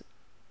this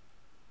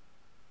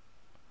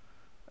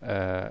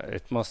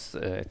it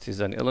is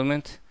an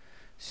element,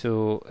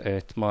 so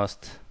it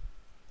must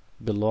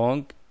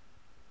belong,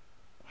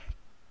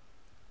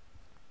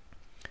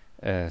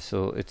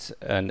 so it's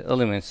an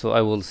element, so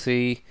I will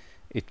say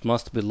it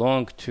must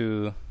belong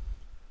to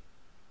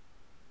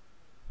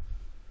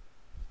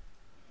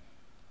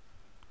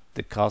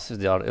the classes,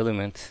 they are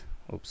element.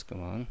 Oops,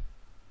 come on.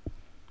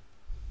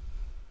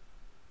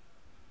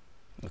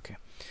 Okay,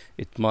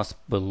 it must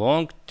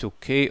belong to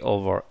k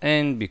over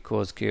n,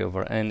 because k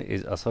over n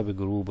is a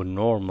subgroup, a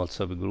normal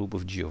subgroup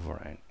of g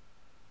over n.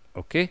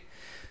 Okay,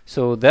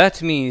 so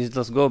that means,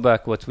 let's go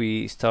back what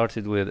we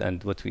started with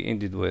and what we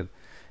ended with.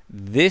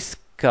 This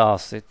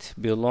coset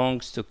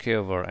belongs to k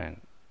over n,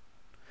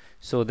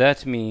 so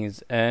that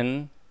means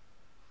n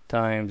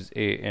times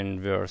A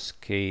inverse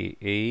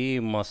Ka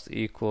must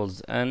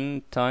equals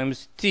n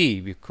times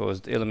T,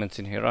 because the elements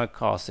in here are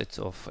cosets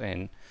of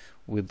n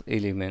with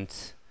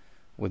elements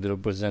with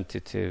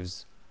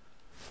representatives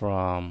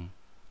from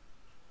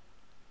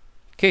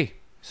K.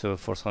 So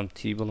for some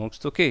T belongs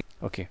to K.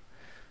 Okay,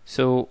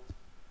 so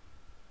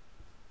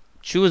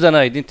choose an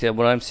identity.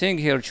 What I'm saying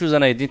here, choose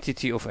an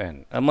identity of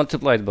n and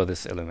multiplied by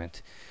this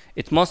element.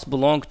 It must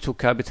belong to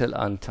capital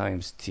N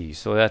times T,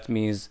 so that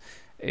means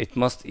it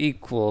must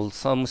equal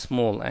some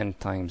small n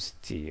times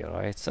t,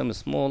 right? Some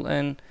small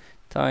n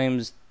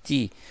times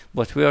t.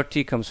 But where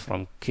t comes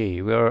from?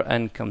 K. Where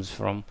n comes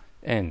from?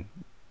 N.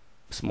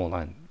 Small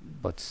n.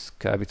 But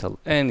capital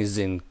N is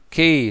in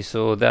K,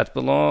 so that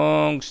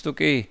belongs to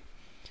K.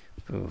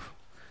 Oof.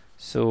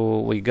 So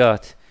we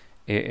got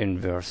A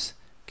inverse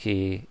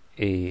K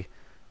A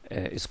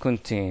is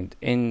contained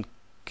in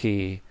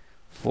K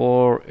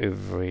for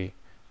every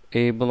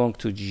A belong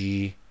to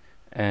G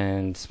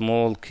and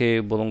small k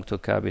belong to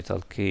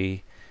capital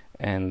K,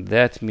 and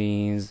that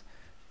means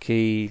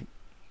K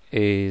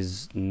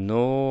is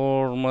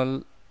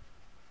normal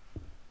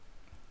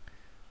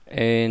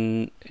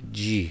in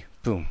G.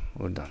 Boom,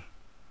 we're done.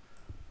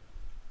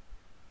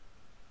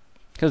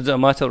 It's a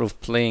matter of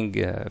playing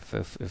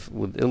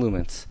with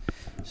elements.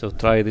 So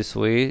try this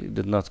way, it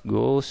did not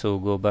go, so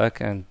go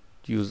back and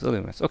use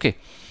elements. Okay,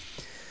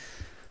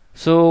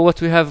 so what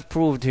we have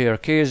proved here,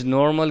 k is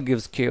normal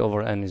gives k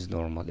over n is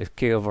normal. If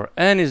k over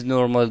n is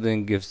normal,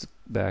 then gives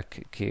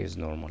back k is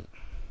normal.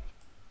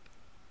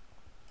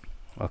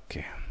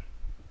 Okay,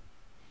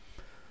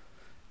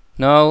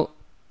 now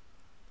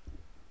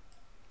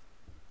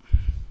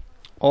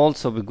all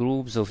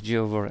subgroups of g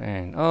over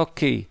n.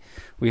 Okay,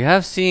 we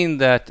have seen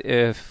that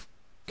if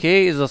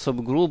k is a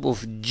subgroup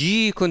of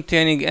g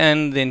containing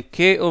n, then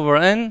k over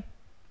n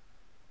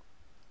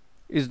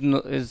is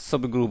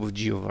subgroup of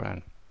g over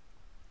n.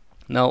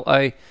 Now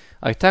I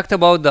talked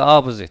about the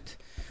opposite.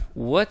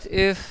 What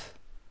if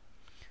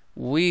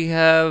we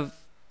have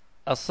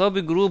a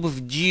subgroup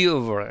of g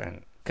over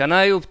n? Can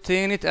I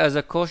obtain it as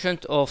a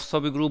quotient of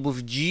subgroup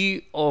of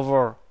g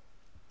over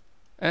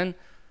n,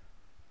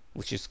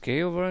 which is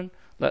k over n?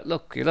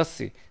 Look, let's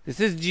see. This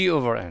is g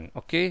over n.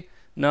 Okay.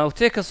 Now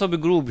take a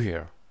subgroup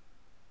here.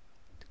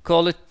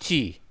 Call it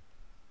t.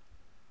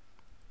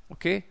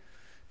 Okay.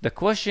 The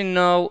question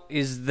now,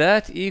 is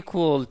that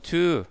equal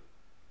to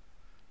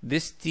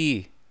this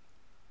t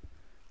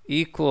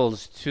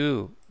equals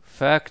to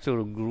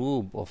factor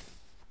group of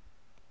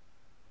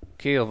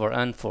k over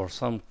n for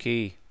some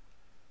k,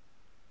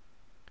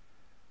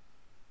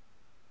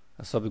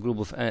 a subgroup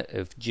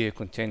of j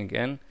containing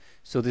n?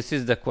 So this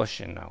is the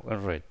question now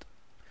in red.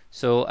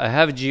 So I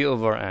have g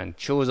over n,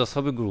 chose a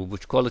subgroup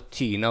which call it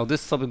t. Now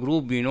this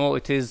subgroup, you know,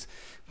 it is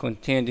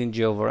contained in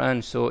g over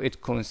n, so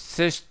it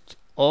consists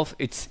of,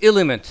 its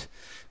element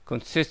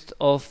consists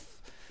of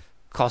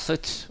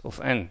cosets of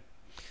n.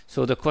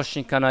 So the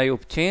question, can I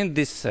obtain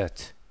this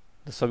set,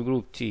 the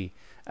subgroup t,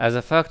 as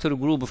a factor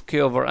group of K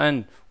over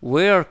N,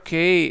 where K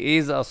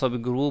is a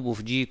subgroup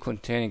of G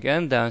containing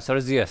N? The answer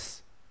is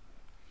yes.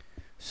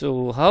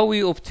 So how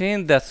we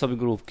obtain that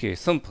subgroup K?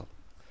 Simple.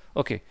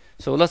 Okay,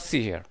 so let's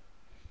see here.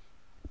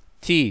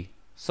 T,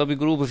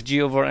 subgroup of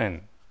G over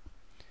N.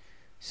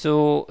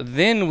 So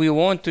then we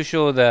want to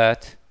show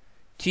that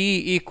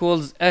T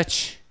equals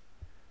H.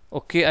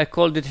 Okay, I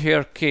called it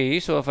here K.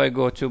 So if I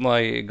go to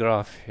my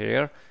graph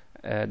here,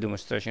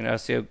 demonstration, I'll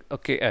say,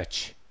 okay,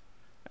 H.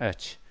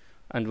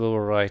 And we will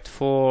write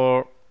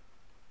for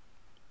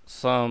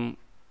some,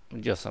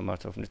 just a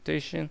matter of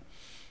notation,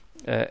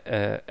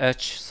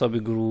 H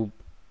subgroup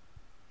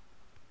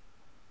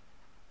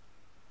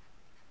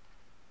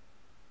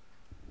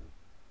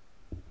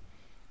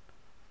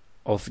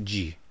of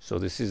G. So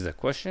this is the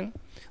question.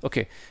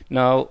 Okay,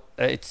 now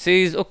it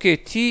says, okay,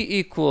 T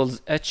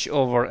equals H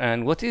over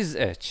N. What is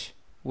H?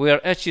 Where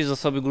H is a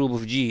subgroup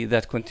of G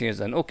that contains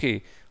N.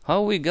 Okay,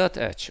 how we got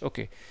H?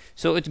 Okay,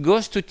 so it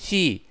goes to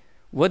T.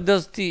 What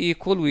does T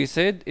equal? We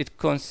said it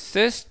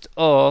consists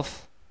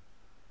of,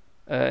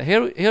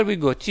 here we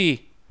go,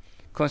 T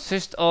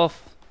consists of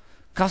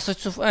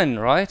cassettes of N,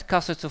 right?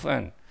 Cassettes of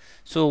N.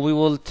 So we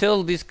will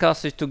tell these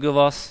cassettes to give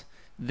us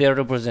their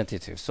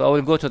representative. So I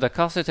will go to the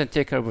cassette and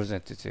take a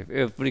representative.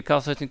 Every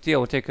cassette in T, I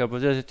will take a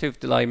representative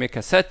till I make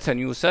a set, a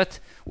new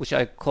set, which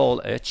I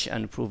call H,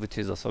 and prove it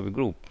is a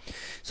subgroup.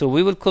 So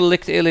we will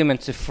collect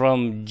elements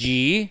from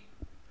G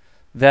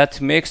that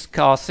makes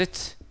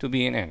cassette to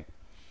be in N.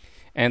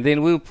 And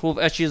then we will prove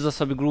H is a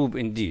subgroup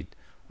indeed.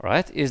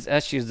 Right? Is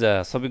H is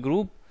a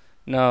subgroup?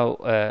 Now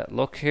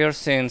look here,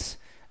 since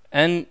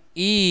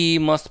NE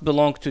must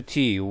belong to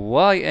T.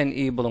 Why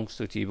NE belongs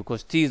to T?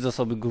 Because T is a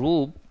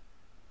subgroup.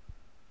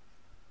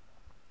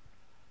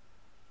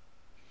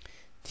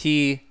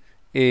 T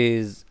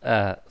is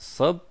a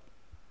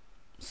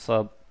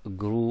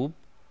subgroup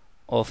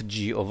of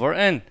G over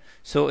N.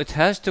 So it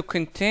has to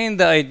contain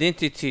the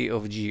identity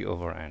of G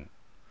over N.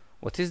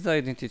 What is the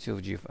identity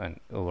of G of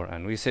N over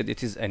N? We said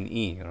it is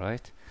NE,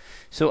 right?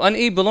 So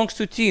NE belongs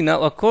to T.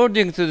 Now,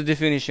 according to the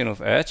definition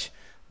of H,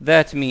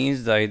 that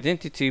means the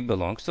identity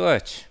belongs to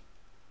H.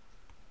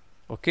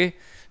 Okay?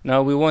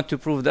 Now, we want to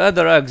prove the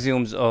other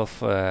axioms of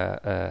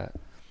the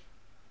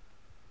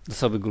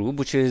subgroup,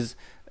 which is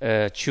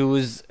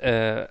choose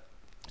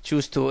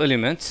two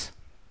elements.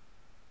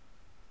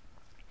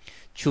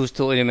 Choose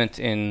two elements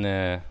in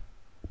I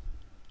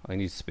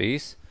need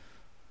space.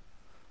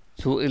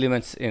 Two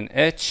elements in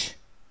H.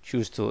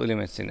 Choose two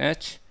elements in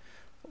H.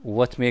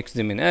 What makes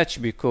them in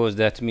H? Because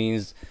that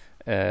means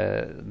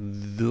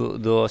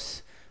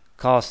those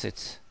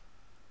cassettes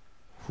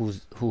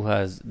who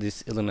has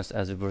these elements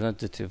as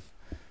representative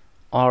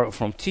are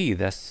from T.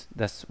 That's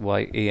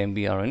why A and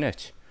B are in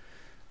H.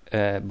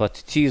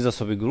 But T is a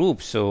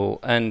subgroup, so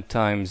N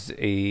times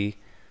A,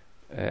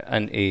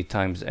 NA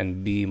times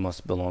NB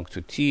must belong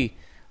to T.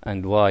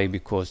 And why?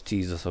 Because T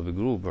is a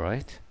subgroup,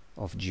 right,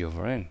 of G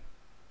over N.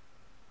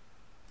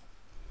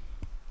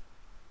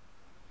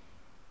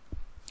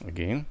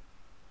 Again,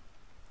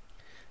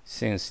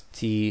 since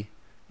T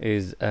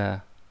is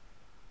a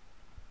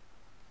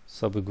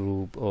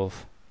subgroup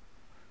of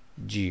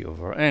G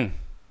over N.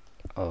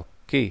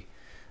 Okay.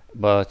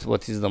 But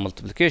what is the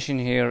multiplication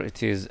here?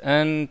 It is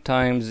N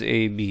times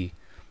AB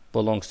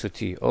belongs to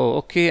T. Oh,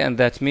 okay, and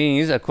that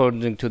means,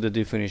 according to the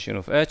definition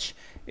of H,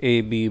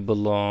 AB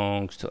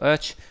belongs to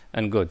H,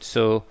 and good.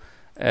 So,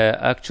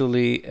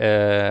 actually,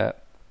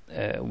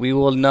 we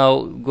will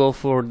now go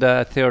for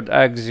the third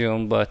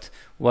axiom, but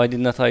why did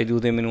not I do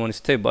them in one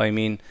step? I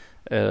mean,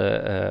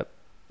 I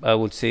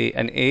would say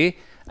an A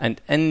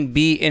and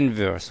NB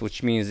inverse,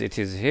 which means it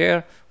is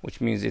here, which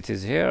means it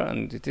is here,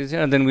 and it is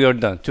here, and then we are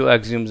done. Two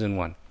axioms in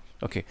one.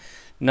 Okay,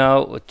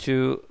 now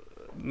to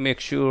make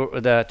sure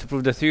that to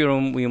prove the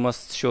theorem, we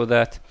must show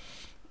that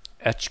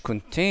H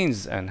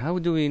contains N. How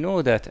do we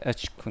know that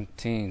H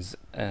contains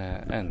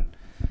N?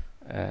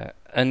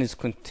 N is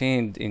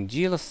contained in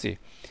G. Let's see.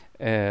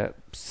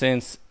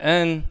 Since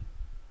N,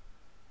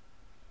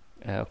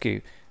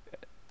 okay,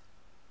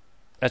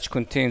 H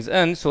contains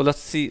N. So let's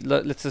see.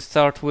 Let's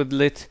start with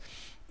let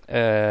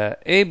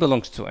A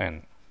belongs to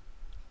N.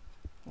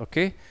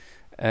 Okay,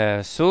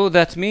 so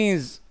that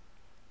means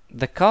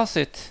the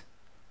cassette,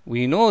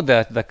 we know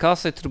that the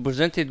cassette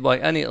represented by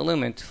any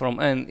element from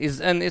N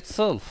is N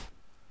itself,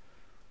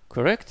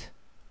 correct?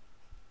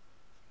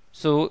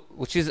 So,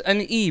 which is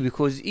NE,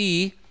 because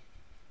E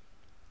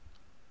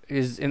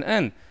is in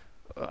N.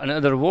 In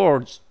other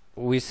words,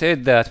 we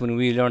said that when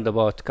we learned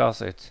about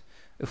cassette,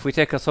 if we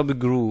take a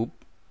subgroup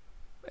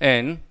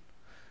N,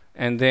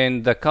 and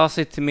then the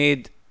cassette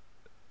made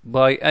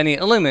by any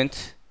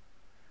element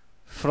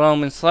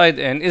from inside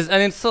N is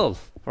N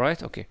itself,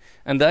 right? Okay,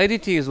 and the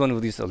identity is one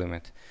of these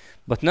elements.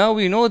 But now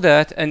we know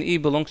that NE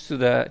belongs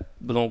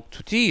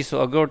to T.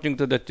 So according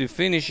to the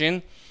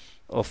definition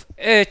of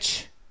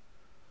H,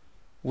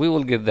 we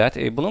will get that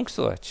A belongs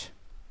to H.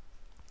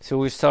 So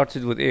we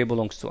started with A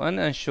belongs to N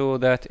and show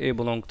that A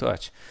belongs to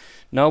H.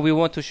 Now we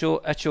want to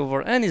show H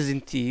over N is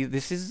in T.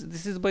 This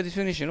is by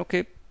definition.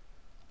 Okay.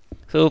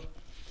 So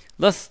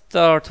Let's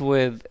start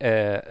with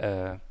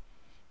n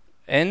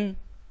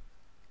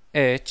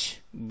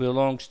h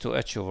belongs to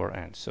h over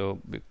n. So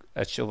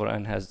h over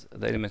n has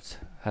the elements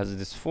has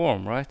this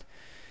form, right?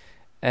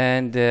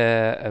 And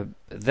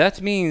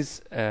that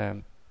means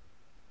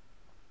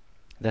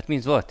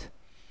what?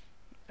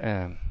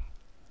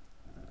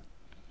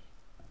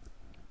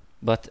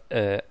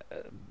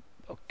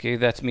 Okay,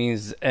 that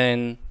means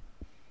nh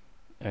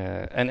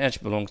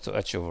belongs to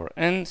h over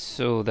n.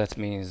 So that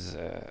means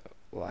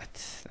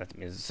what? That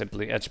means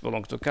simply h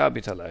belongs to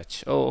capital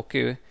H. Oh,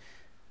 okay.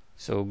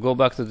 So go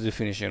back to the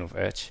definition of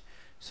h.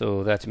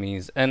 So that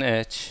means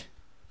nh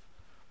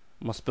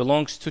must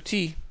belongs to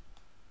t,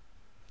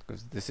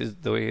 because this is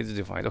the way it's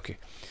defined. Okay.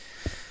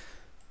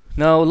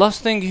 Now,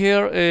 last thing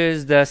here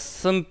is the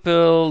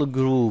simple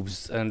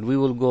groups, and we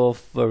will go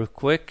very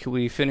quick.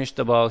 We finished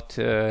about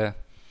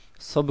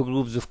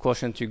subgroups of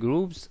quotient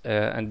groups,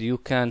 and you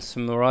can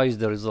summarize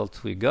the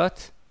result we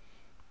got.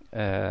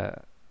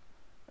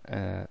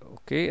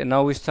 Okay, and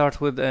now we start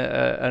with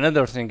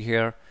another thing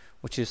here,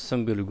 which is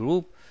simple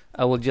group.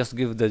 I will just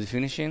give the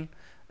definition,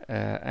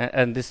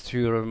 and this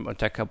theorem will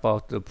talk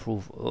about the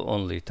proof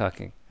only,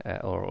 talking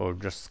or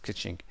just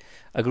sketching.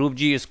 A group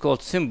G is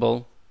called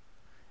simple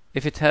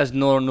if it has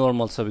no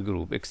normal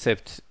subgroup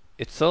except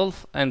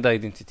itself and the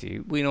identity.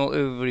 We know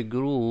every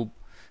group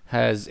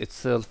has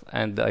itself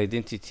and the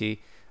identity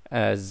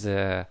as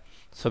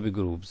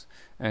subgroups,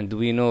 and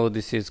we know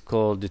this is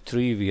called the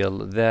trivial,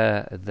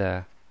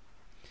 the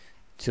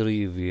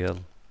trivial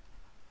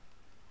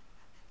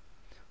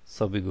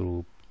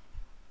subgroup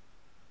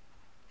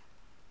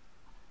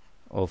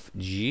of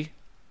G.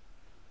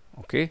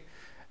 Okay,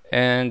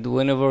 and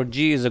whenever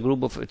G is a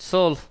group of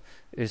itself,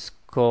 is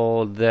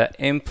called the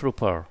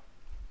improper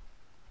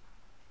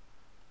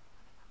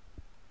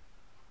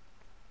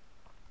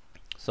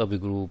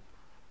subgroup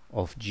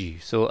of G.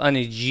 So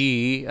any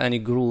G, any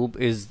group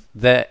is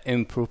the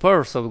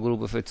improper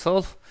subgroup of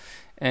itself,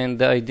 and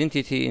the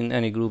identity in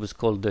any group is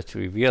called the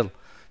trivial.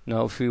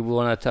 Now, if we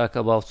want to talk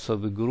about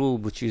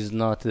subgroup which is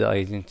not the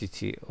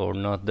identity or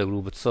not the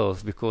group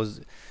itself,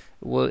 because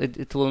well,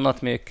 it will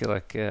not make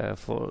like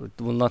it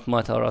will not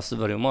matter us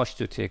very much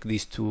to take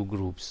these two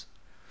groups.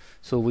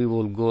 So we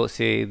will go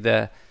say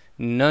the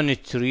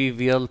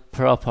non-trivial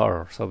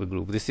proper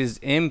subgroup. This is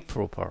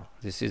improper.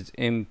 This is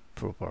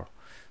improper.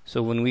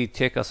 So when we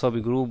take a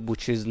subgroup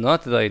which is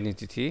not the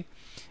identity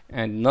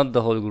and not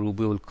the whole group,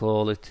 we will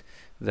call it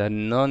the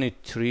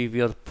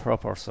non-trivial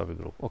proper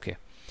subgroup. Okay.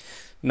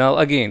 Now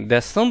again,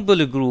 the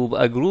simple group,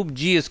 a group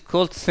G is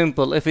called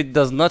simple if it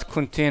does not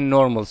contain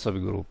normal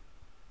subgroup.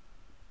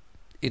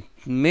 It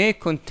may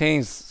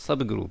contain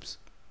subgroups,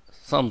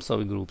 some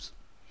subgroups,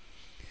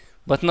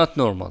 but not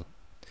normal.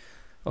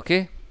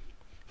 Okay.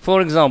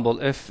 For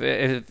example, if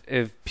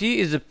P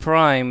is a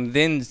prime,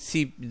 then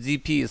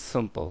ZP is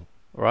simple,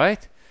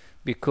 right?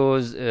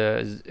 Because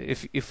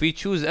if we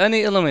choose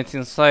any element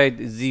inside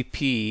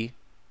ZP,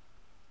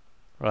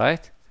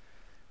 right?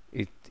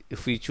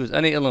 If we choose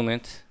any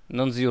element,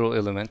 non-zero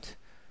element,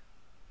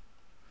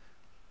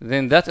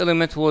 then that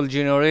element will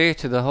generate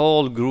the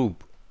whole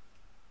group.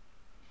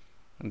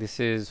 And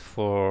this is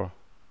for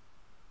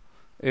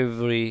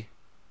every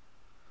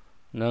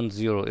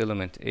non-zero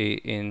element A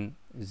in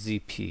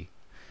ZP.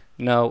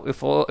 Now,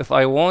 if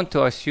I want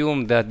to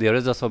assume that there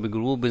is a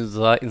subgroup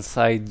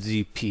inside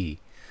ZP,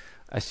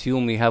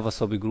 assume we have a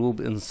subgroup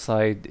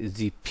inside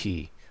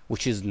ZP,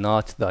 which is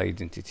not the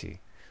identity,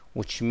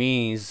 which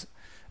means,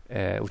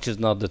 which is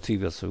not the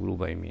trivial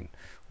subgroup, I mean,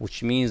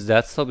 which means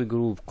that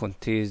subgroup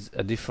contains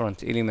a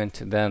different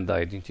element than the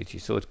identity.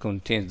 So it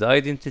contains the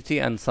identity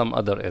and some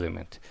other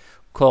element.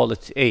 Call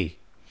it A.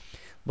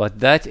 But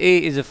that A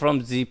is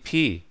from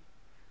ZP.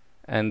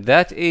 And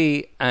that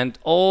A and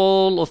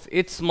all of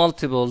its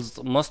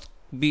multiples must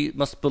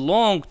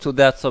belong to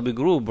that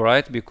subgroup,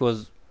 right?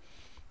 Because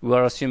we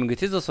are assuming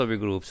it is a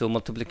subgroup. So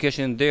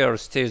multiplication there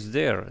stays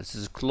there. This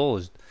is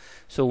closed.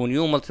 So when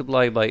you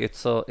multiply by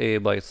itself, A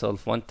by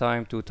itself 1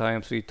 time, 2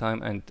 times, 3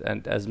 times,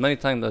 and as many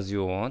times as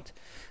you want,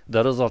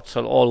 the result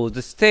shall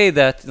always stay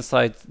that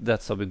inside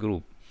that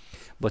subgroup.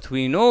 But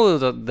we know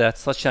that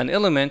such an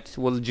element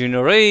will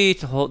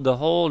generate the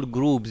whole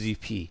group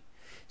ZP.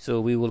 So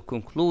we will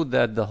conclude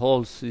that the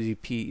whole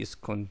ZP is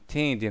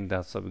contained in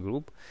that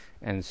subgroup,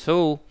 and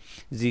so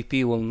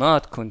ZP will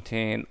not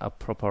contain a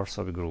proper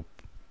subgroup.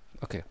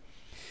 Okay.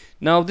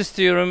 Now this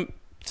theorem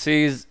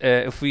says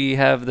if we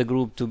have the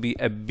group to be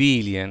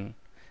abelian,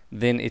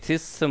 then it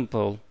is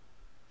simple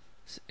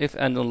if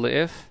and only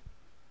if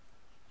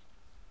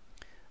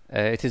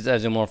it is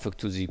isomorphic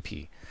to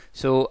ZP.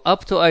 So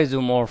up to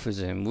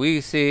isomorphism, we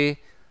say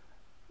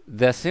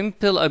the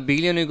simple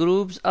abelian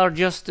groups are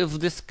just of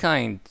this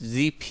kind,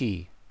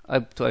 ZP,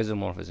 up to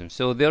isomorphism.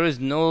 So there is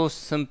no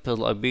simple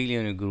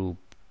abelian group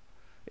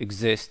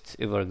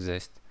ever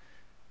exist,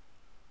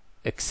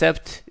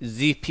 except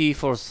ZP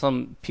for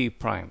some P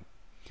prime,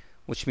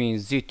 which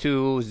means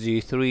Z2,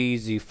 Z3,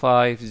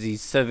 Z5,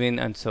 Z7,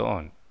 and so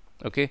on.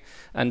 Okay,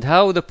 and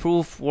how the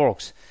proof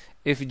works: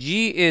 if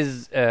G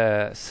is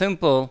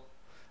simple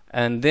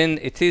and then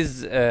it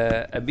is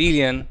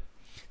abelian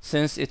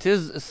since it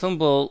is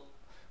simple.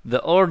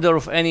 The order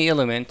of any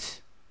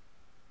element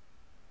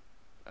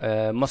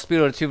must be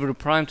relatively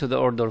prime to the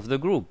order of the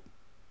group.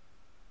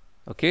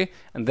 Okay,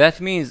 and that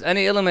means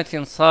any element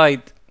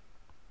inside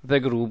the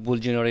group will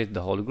generate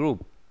the whole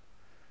group,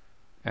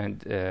 and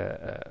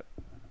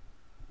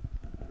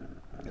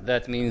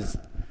that means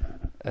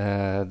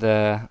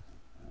the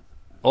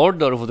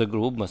order of the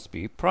group must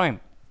be prime,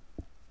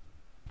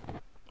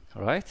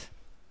 right?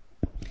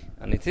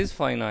 And it is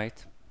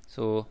finite,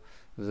 so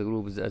the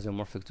group is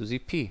isomorphic to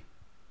ZP.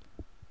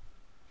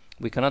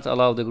 We cannot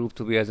allow the group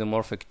to be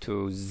isomorphic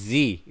to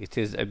Z. It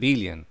is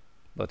abelian,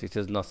 but it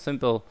is not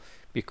simple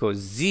because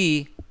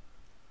Z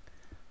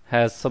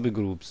has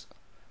subgroups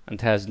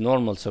and has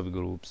normal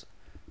subgroups.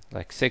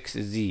 Like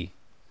 6Z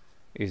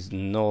is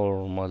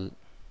normal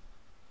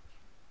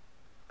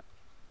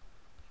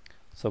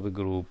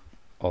subgroup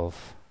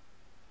of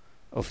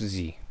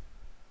Z.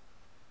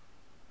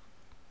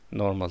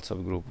 Normal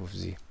subgroup of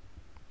Z.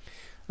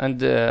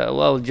 And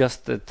well,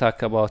 just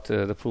talk about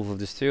the proof of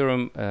this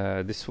theorem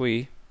this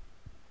way.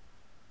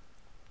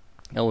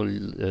 I will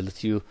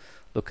let you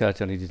look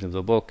at and read it in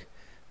the book.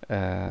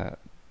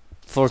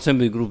 For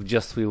simple group,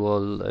 just we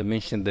will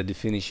mention the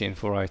definition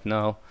for right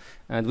now,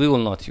 and we will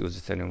not use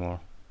it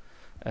anymore.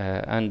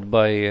 And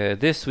by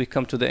this we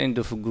come to the end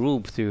of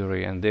group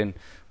theory, and then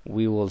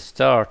we will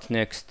start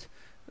next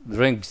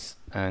rings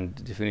and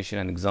definition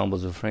and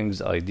examples of rings,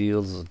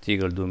 ideals,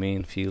 integral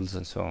domain, fields,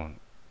 and so on.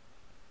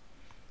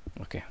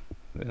 Okay,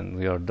 then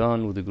we are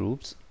done with the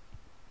groups.